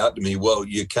pointed out to me, well,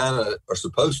 you kind of are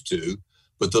supposed to,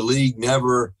 but the league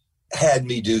never had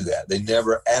me do that. They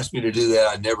never asked me to do that.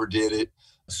 I never did it.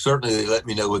 Certainly they let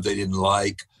me know what they didn't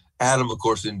like. Adam, of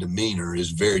course, in demeanor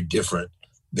is very different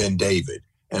than David.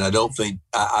 And I don't think,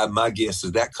 my guess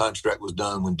is that contract was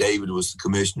done when David was the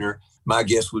commissioner. My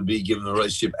guess would be, given the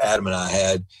relationship Adam and I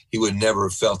had, he would never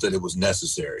have felt that it was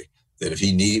necessary, that if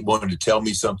he wanted to tell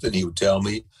me something, he would tell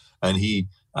me. And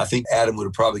I think Adam would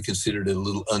have probably considered it a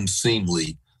little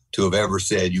unseemly to have ever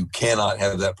said, you cannot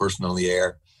have that person on the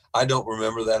air. I don't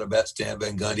remember that about Stan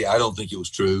Van Gundy. I don't think it was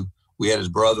true. We had his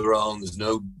brother on.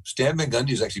 Stan Van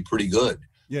Gundy is actually pretty good.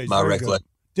 Yeah, he's my very recollection. Good.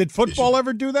 Did football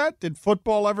ever do that?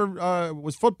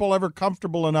 Was football ever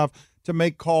comfortable enough to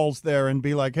make calls there and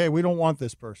be like, hey, we don't want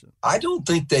this person? I don't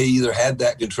think they either had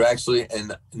that contractually,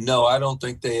 and no, I don't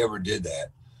think they ever did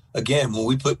that. Again, when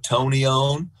we put Tony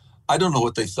on, I don't know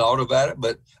what they thought about it,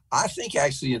 but I think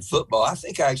actually in football, I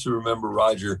actually remember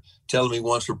Roger telling me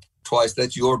once or twice,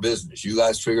 that's your business. You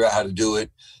guys figure out how to do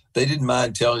it. They didn't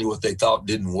mind telling you what they thought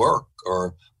didn't work,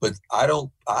 but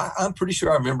I'm pretty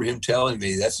sure I remember him telling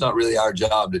me that's not really our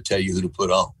job to tell you who to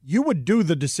put on. You would do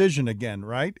the decision again,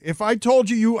 right? If I told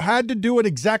you had to do it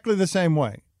exactly the same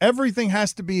way, everything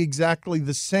has to be exactly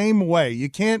the same way. You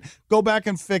can't go back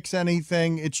and fix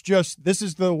anything. It's just, this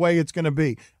is the way it's going to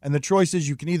be. And the choice is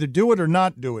you can either do it or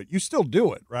not do it. You still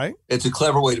do it, right? It's a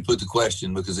clever way to put the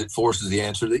question because it forces the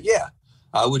answer that, yeah,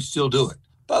 I would still do it.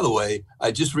 By the way,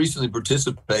 I just recently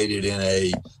participated in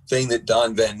a thing that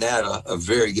Don Van Natta, a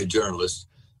very good journalist,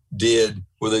 did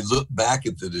where they looked back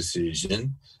at the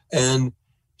decision, and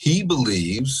he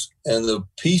believes, and the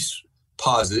piece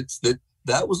posits,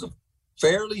 that was a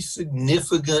fairly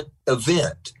significant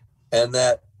event, and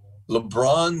that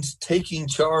LeBron's taking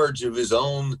charge of his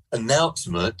own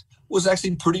announcement was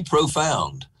actually pretty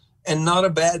profound and not a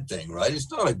bad thing, right? It's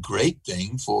not a great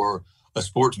thing for a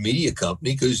sports media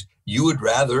company because you would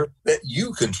rather that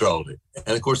you controlled it.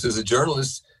 And of course, as a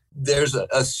journalist, there's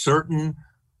a certain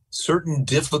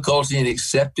difficulty in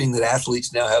accepting that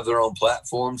athletes now have their own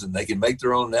platforms and they can make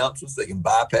their own announcements. They can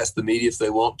bypass the media if they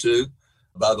want to.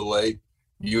 By the way,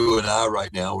 you and I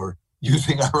right now are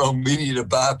using our own media to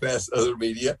bypass other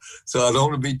media. So I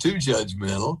don't want to be too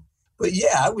judgmental. But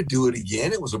yeah, I would do it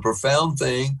again. It was a profound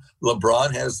thing.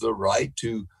 LeBron has the right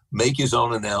to make his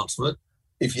own announcement.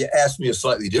 If you ask me a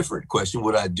slightly different question,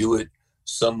 would I do it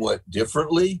somewhat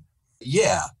differently?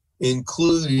 Yeah,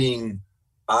 including,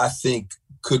 I think,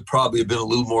 could probably have been a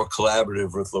little more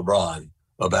collaborative with LeBron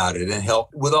about it and help,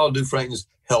 with all due frankness,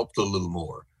 helped a little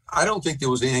more. I don't think there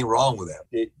was anything wrong with that.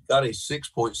 It got a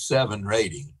 6.7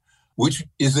 rating, which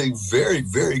is a very,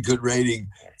 very good rating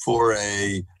for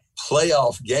a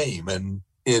playoff game and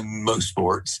in most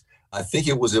sports. I think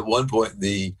it was at one point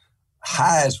the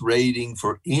highest rating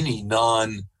for any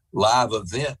non-live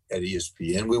event at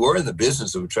ESPN. We were in the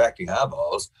business of attracting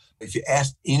eyeballs. If you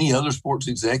asked any other sports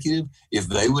executive if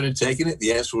they would have taken it,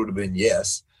 the answer would have been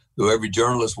yes, though every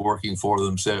journalist working for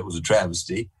them said it was a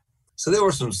travesty. So there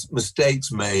were some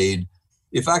mistakes made.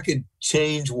 If I could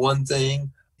change one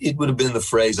thing, it would have been the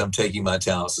phrase, I'm taking my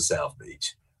talents to South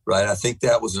Beach, right? I think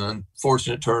that was an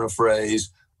unfortunate turn of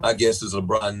phrase. My guess is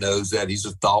LeBron knows that. He's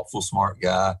a thoughtful, smart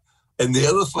guy. And the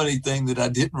other funny thing that I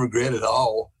didn't regret at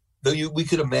all, though we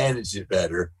could have managed it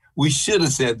better, we should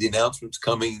have said the announcement's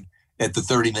coming at the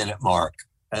 30-minute mark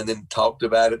and then talked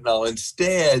about it and all.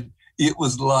 Instead, it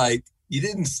was like, you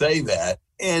didn't say that.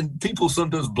 And people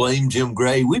sometimes blame Jim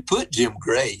Gray. We put Jim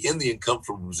Gray in the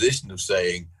uncomfortable position of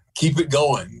saying, keep it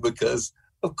going, because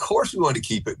of course we want to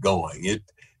keep it going.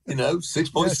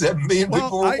 6.7 million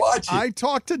people were watching. I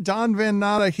talked to Don Van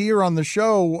Natta here on the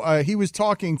show. He was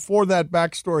talking for that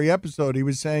backstory episode. He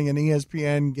was saying an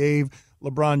ESPN gave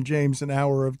LeBron James an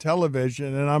hour of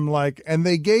television. And I'm like, and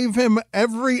they gave him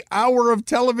every hour of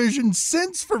television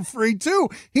since for free, too.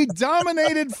 He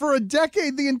dominated for a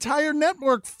decade the entire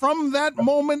network from that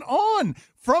moment on.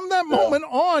 From that moment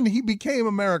on, he became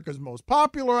America's most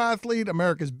popular athlete,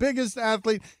 America's biggest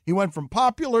athlete. He went from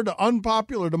popular to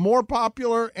unpopular to more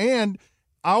popular. And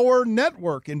our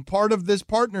network, in part of this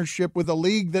partnership with a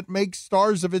league that makes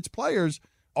stars of its players,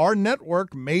 our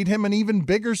network made him an even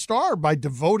bigger star by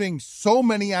devoting so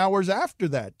many hours after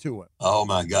that to him. Oh,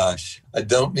 my gosh. I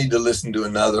don't need to listen to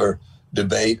another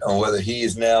debate on whether he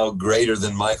is now greater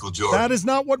than Michael Jordan. That is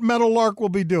not what Meadowlark will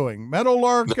be doing.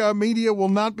 Meadowlark Media will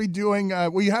not be doing.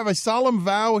 We have a solemn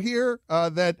vow here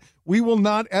that we will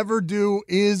not ever do.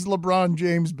 Is LeBron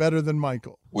James better than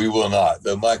Michael? We will not,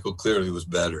 though Michael clearly was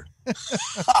better.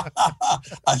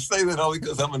 I say that only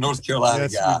because I'm a North Carolina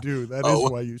guy. Yes, you do. That is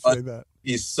why you say that.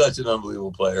 He's such an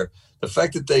unbelievable player. The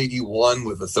fact that he won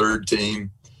with a third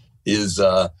team is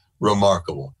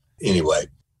remarkable. Anyway,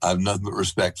 I have nothing but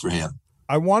respect for him.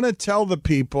 I want to tell the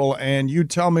people, and you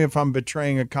tell me if I'm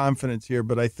betraying a confidence here,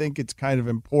 but I think it's kind of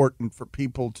important for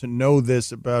people to know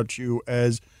this about you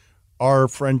as our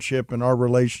friendship and our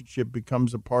relationship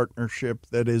becomes a partnership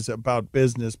that is about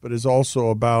business, but is also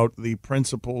about the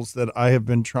principles that I have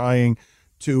been trying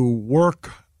to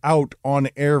work out on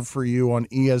air for you on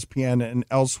ESPN and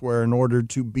elsewhere in order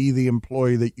to be the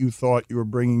employee that you thought you were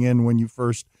bringing in when you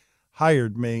first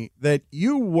hired me, that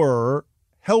you were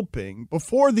helping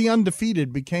before the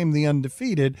undefeated became the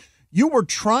undefeated. You were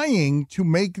trying to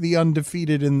make the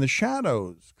undefeated in the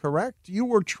shadows, correct? You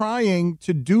were trying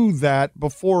to do that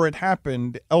before it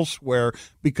happened elsewhere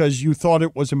because you thought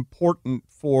it was important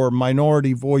for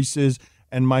minority voices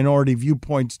and minority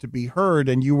viewpoints to be heard,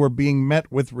 and you were being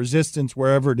met with resistance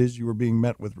wherever it is you were being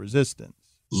met with resistance.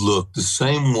 Look, the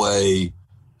same way.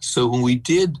 So when we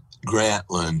did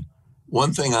Grantland,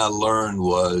 one thing I learned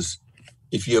was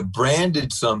if you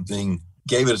branded something,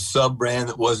 gave it a sub-brand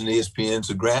that wasn't ESPN,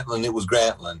 so Grantland, it was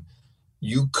Grantland,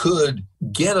 you could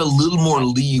get a little more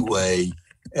leeway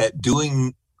at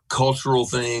doing cultural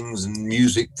things and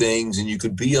music things, and you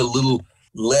could be a little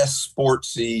less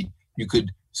sportsy. You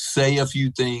could say a few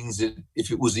things that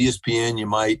if it was ESPN, you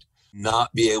might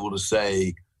not be able to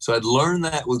say. So I'd learned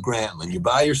that with Grantland. You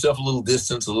buy yourself a little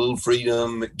distance, a little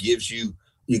freedom. It gives you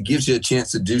a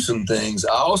chance to do some things.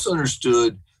 I also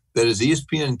understood that as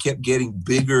ESPN kept getting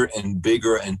bigger and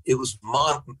bigger, and it was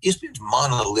ESPN's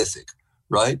monolithic,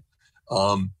 right?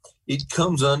 It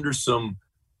comes under some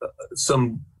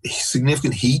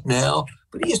significant heat now,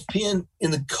 but ESPN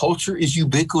in the culture is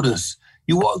ubiquitous.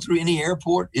 You walk through any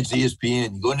airport, it's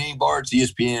ESPN. You go to any bar, it's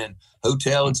ESPN.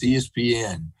 Hotel, it's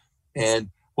ESPN.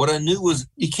 And what I knew was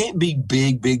you can't be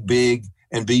big, big, big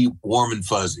and be warm and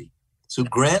fuzzy. So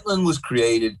Grantland was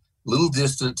created, little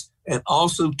distance, and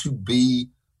also to be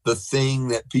the thing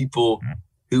that people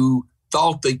who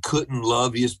thought they couldn't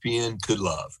love ESPN could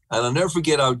love. And I'll never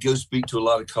forget, I would go speak to a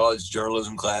lot of college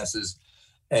journalism classes,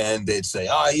 and they'd say,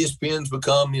 ESPN's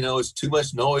become, it's too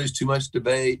much noise, too much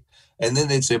debate. And then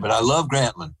they'd say, but I love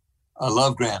Grantland. I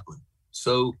love Grantland.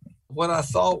 So what I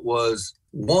thought was,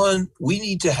 one, we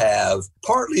need to have,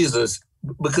 partly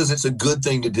because it's a good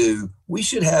thing to do, we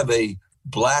should have a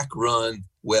Black-run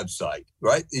website,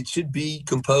 right? It should be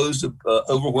composed of,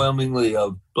 overwhelmingly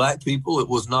of Black people. It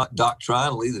was not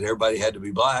doctrinally that everybody had to be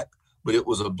Black, but it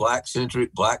was a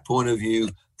Black-centric, Black point of view.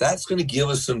 That's going to give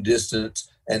us some distance.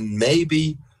 And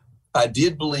maybe I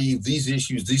did believe these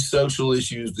issues, these social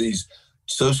issues, these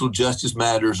social justice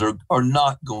matters are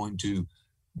not going to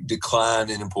decline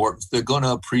in importance. They're going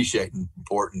to appreciate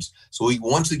importance. So we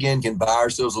once again can buy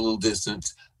ourselves a little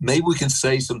distance. Maybe we can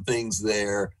say some things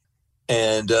there.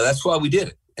 And that's why we did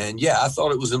it. And yeah, I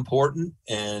thought it was important,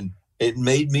 and it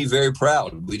made me very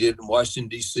proud. We did it in Washington,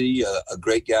 D.C. A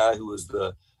great guy who was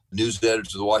the news editor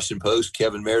to the Washington Post,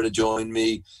 Kevin Merida, joined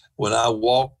me. When I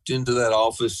walked into that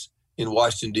office in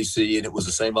Washington, D.C., and it was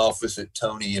the same office that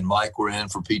Tony and Mike were in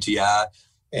for PTI,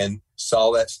 and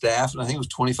saw that staff, and I think it was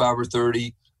 25 or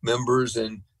 30 members,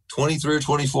 and 23 or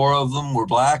 24 of them were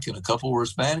Black, and a couple were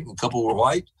Hispanic, and a couple were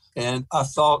white. And I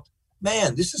thought,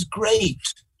 man, this is great.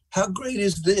 How great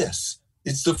is this?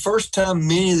 It's the first time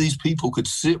many of these people could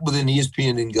sit within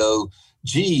ESPN and go,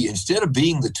 gee, instead of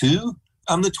being the 2,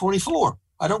 I'm the 24.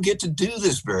 I don't get to do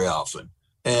this very often.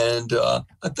 And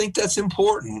I think that's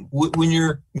important. When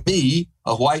you're me,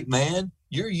 a white man,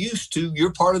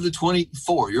 you're part of the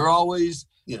 24. You're always,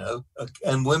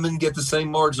 and women get the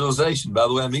same marginalization. By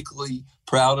the way, I'm equally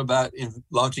proud about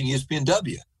launching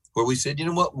ESPNW, where we said, you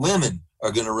know what, women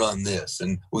are going to run this,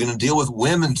 and we're going to deal with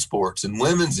women's sports and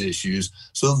women's issues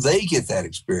so they get that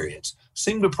experience.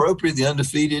 Seemed appropriate, the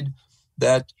undefeated,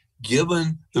 that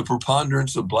given the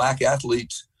preponderance of Black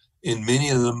athletes in many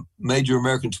of the major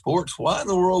American sports, why in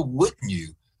the world wouldn't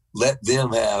you let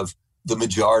them have the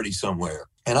majority somewhere?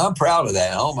 And I'm proud of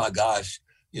that. Oh my gosh,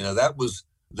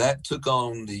 that took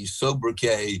on the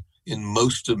sobriquet in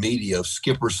most of media of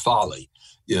Skipper's Folly.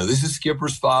 This is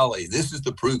Skipper's Folly. This is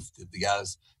the proof that the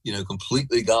guy's,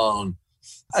 completely gone.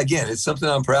 Again, it's something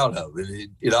I'm proud of. And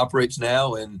it operates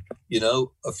now, and,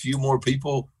 a few more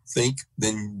people think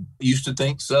than used to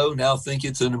think so. Now think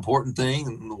it's an important thing.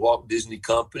 And the Walt Disney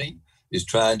Company is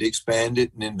trying to expand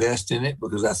it and invest in it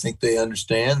because I think they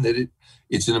understand that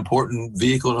it's an important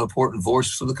vehicle and an important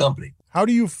voice for the company. How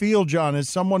do you feel, John, as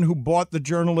someone who bought the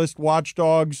journalist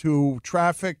watchdogs, who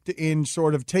trafficked in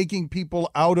sort of taking people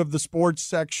out of the sports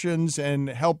sections and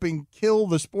helping kill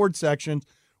the sports sections,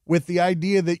 with the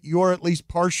idea that you're at least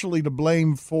partially to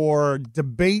blame for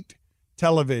debate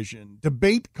television,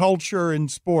 debate culture in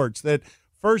sports, that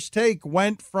First Take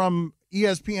went from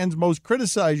ESPN's most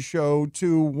criticized show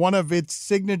to one of its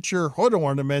signature hood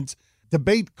ornaments,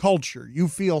 debate culture. You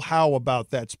feel how about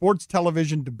that? Sports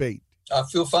television debate. I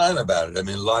feel fine about it. I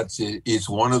mean, it's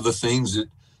one of the things that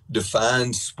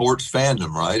defines sports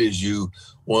fandom, right? Is you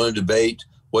want to debate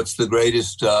what's the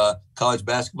greatest college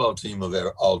basketball team of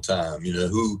all time? You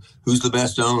know, who's the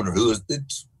best owner?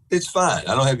 It's fine.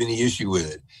 I don't have any issue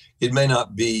with it. It may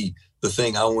not be the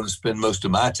thing I want to spend most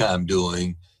of my time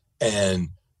doing, and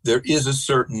there is a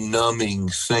certain numbing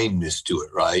sameness to it,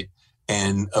 right?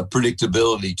 And a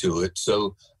predictability to it.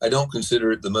 So I don't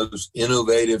consider it the most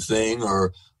innovative thing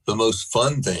or the most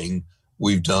fun thing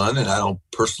we've done, and I don't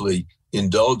personally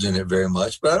indulge in it very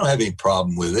much, but I don't have any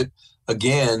problem with it.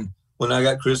 Again, when I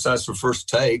got criticized for First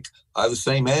Take, I have the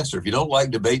same answer. If you don't like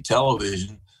debate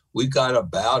television, we've got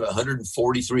about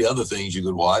 143 other things you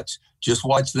could watch. Just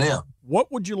watch them.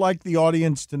 What would you like the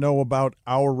audience to know about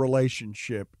our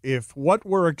relationship if what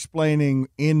we're explaining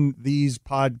in these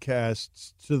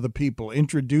podcasts to the people,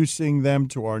 introducing them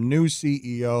to our new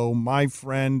CEO, my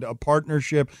friend, a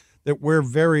partnership that we're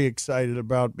very excited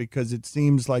about because it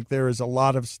seems like there is a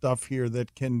lot of stuff here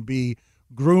that can be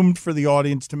groomed for the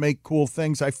audience to make cool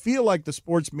things. I feel like the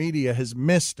sports media has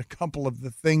missed a couple of the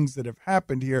things that have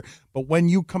happened here, but when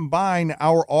you combine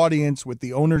our audience with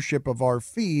the ownership of our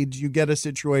feeds, you get a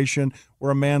situation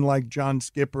where a man like John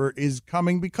Skipper is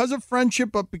coming because of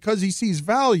friendship, but because he sees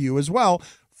value as well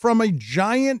from a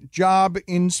giant job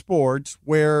in sports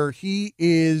where he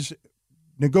is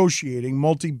negotiating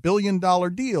multi-billion-dollar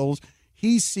deals.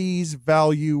 He sees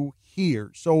value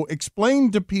here. So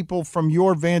explain to people from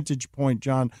your vantage point,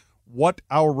 John, what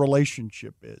our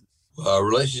relationship is. Our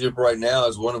relationship right now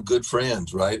is one of good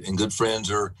friends, right? And good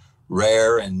friends are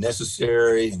rare and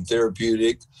necessary and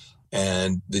therapeutic.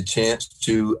 And the chance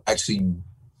to actually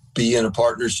be in a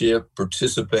partnership,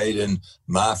 participate in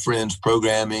my friends'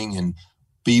 programming, and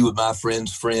be with my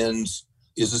friends' friends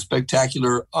is a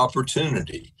spectacular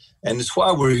opportunity. And it's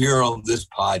why we're here on this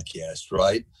podcast,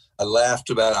 right? I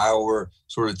laughed about our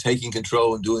sort of taking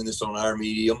control and doing this on our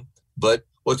medium. But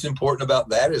what's important about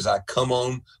that is I come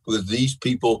on because these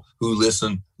people who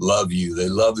listen love you. They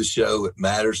love the show. It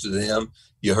matters to them.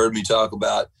 You heard me talk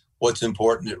about what's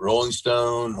important at Rolling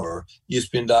Stone or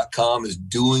ESPN.com is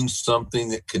doing something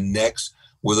that connects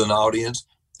with an audience.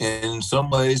 And in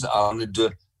some ways, I wanted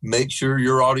to make sure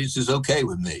your audience is okay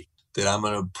with me, that I'm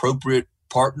an appropriate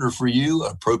partner for you,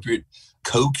 appropriate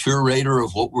co-curator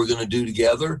of what we're going to do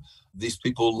together. These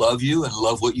people love you and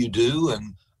love what you do,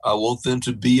 and I want them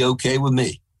to be okay with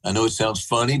me. I know it sounds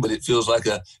funny, but it feels like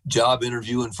a job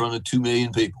interview in front of 2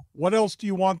 million people. What else do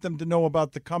you want them to know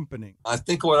about the company? I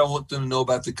think what I want them to know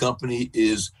about the company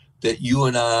is that you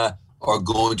and I are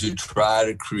going to try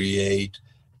to create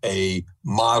a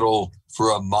model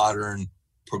for a modern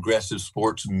progressive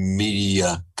sports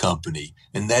media company.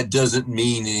 And that doesn't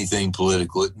mean anything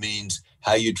political. It means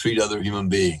how you treat other human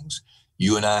beings.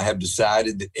 You and I have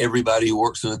decided that everybody who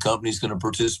works in the company is going to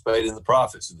participate in the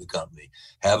profits of the company,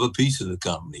 have a piece of the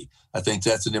company. I think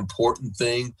that's an important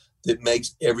thing that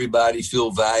makes everybody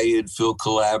feel valued, feel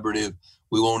collaborative.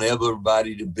 We want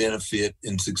everybody to benefit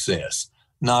in success,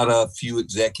 not a few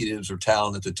executives or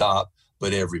talent at the top,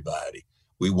 but everybody.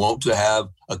 We want to have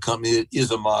a company that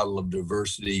is a model of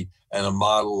diversity and a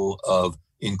model of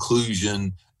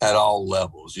inclusion at all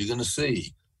levels. You're going to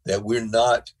see that we're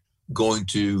not going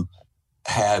to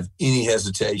have any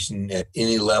hesitation at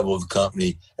any level of the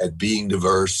company at being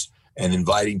diverse and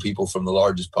inviting people from the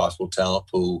largest possible talent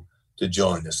pool to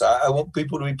join us. I want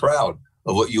people to be proud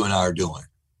of what you and I are doing.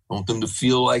 I want them to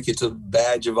feel like it's a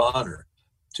badge of honor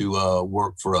to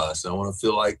work for us. I want to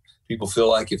feel like people feel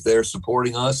like if they're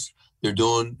supporting us, they're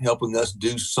helping us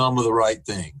do some of the right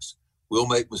things. We'll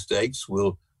make mistakes.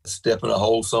 We'll step in a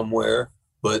hole somewhere,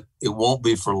 but it won't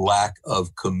be for lack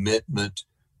of commitment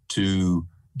to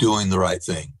doing the right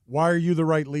thing. Why are you the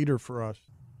right leader for us?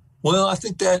 Well, I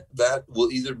think that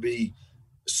will either be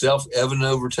self-evident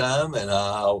over time, and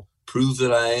I'll prove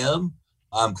that I am.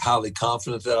 I'm highly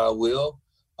confident that I will.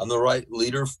 I'm the right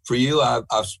leader for you.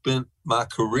 I've spent my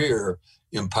career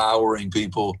empowering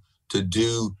people to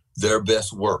do their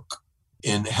best work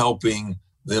in helping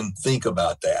them think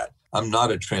about that. I'm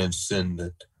not a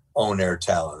transcendent on-air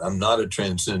talent. I'm not a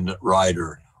transcendent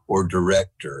writer or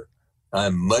director.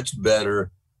 I'm much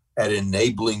better at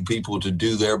enabling people to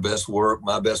do their best work.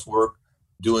 My best work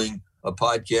doing a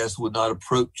podcast would not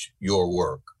approach your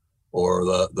work or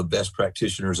the best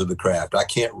practitioners of the craft. I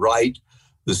can't write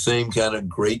the same kind of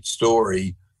great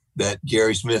story that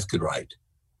Gary Smith could write,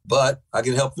 but I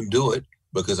can help them do it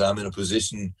because I'm in a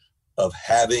position of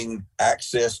having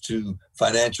access to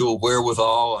financial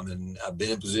wherewithal. I mean, I've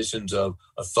been in positions of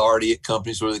authority at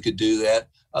companies where they could do that.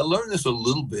 I learned this a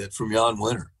little bit from Jan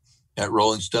Winter at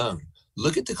Rolling Stone.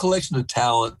 Look at the collection of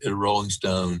talent at Rolling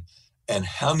Stone and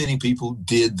how many people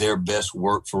did their best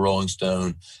work for Rolling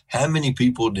Stone. How many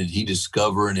people did he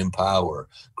discover and empower?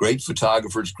 Great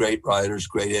photographers, great writers,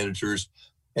 great editors.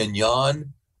 And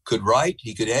Jan could write,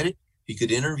 he could edit, he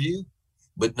could interview,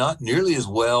 but not nearly as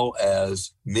well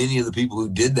as many of the people who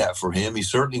did that for him. He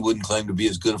certainly wouldn't claim to be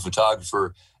as good a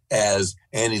photographer as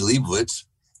Annie Leibovitz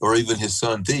or even his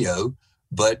son Theo,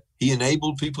 but he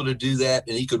enabled people to do that,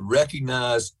 and he could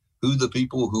recognize who the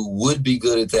people who would be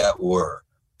good at that were.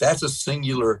 That's a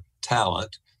singular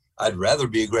talent. I'd rather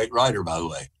be a great writer, by the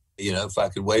way. You know, if I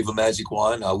could wave a magic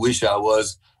wand, I wish I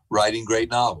was writing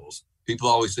great novels. People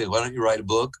always say, why don't you write a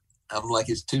book? I'm like,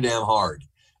 it's too damn hard.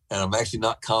 And I'm actually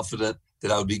not confident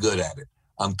that I would be good at it.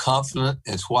 I'm confident.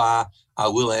 It's why I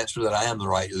will answer that I am the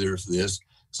right leader for this.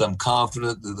 So I'm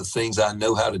confident that the things I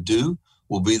know how to do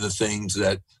will be the things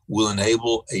that will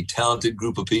enable a talented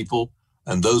group of people.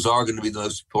 And those are going to be the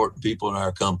most important people in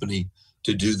our company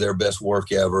to do their best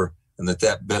work ever. And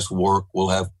that best work will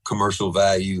have commercial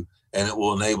value, and it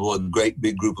will enable a great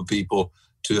big group of people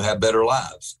to have better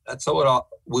lives. That's what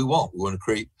we want. We want to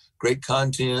create great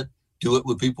content, do it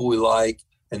with people we like.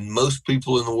 And most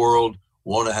people in the world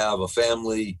want to have a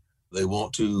family. They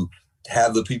want to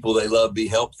have the people they love be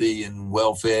healthy and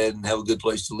well-fed and have a good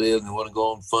place to live. And they want to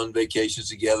go on fun vacations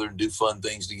together and do fun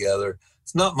things together.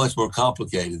 It's not much more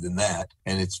complicated than that.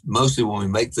 And it's mostly when we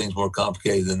make things more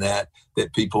complicated than that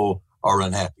people are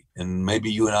unhappy. And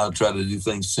maybe you and I will try to do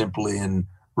things simply and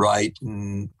right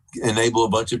and enable a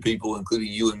bunch of people,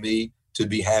 including you and me, to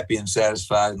be happy and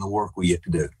satisfied in the work we get to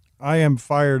do. I am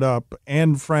fired up.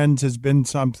 And Friends has been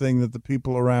something that the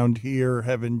people around here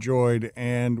have enjoyed.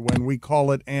 And when we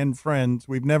call it And Friends,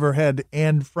 we've never had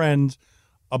And Friends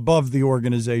above the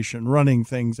organization, running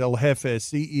things, El Jefe,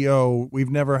 CEO. We've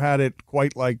never had it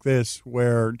quite like this,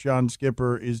 where John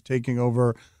Skipper is taking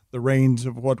over the reins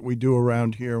of what we do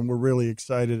around here. And we're really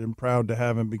excited and proud to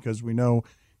have him because we know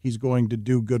he's going to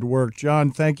do good work. John,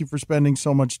 thank you for spending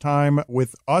so much time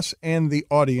with us and the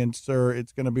audience, sir.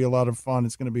 It's going to be a lot of fun.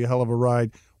 It's going to be a hell of a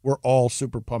ride. We're all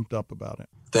super pumped up about it.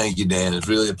 Thank you, Dan. It's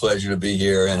really a pleasure to be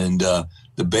here. And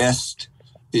the best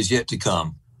is yet to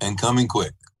come and coming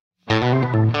quick.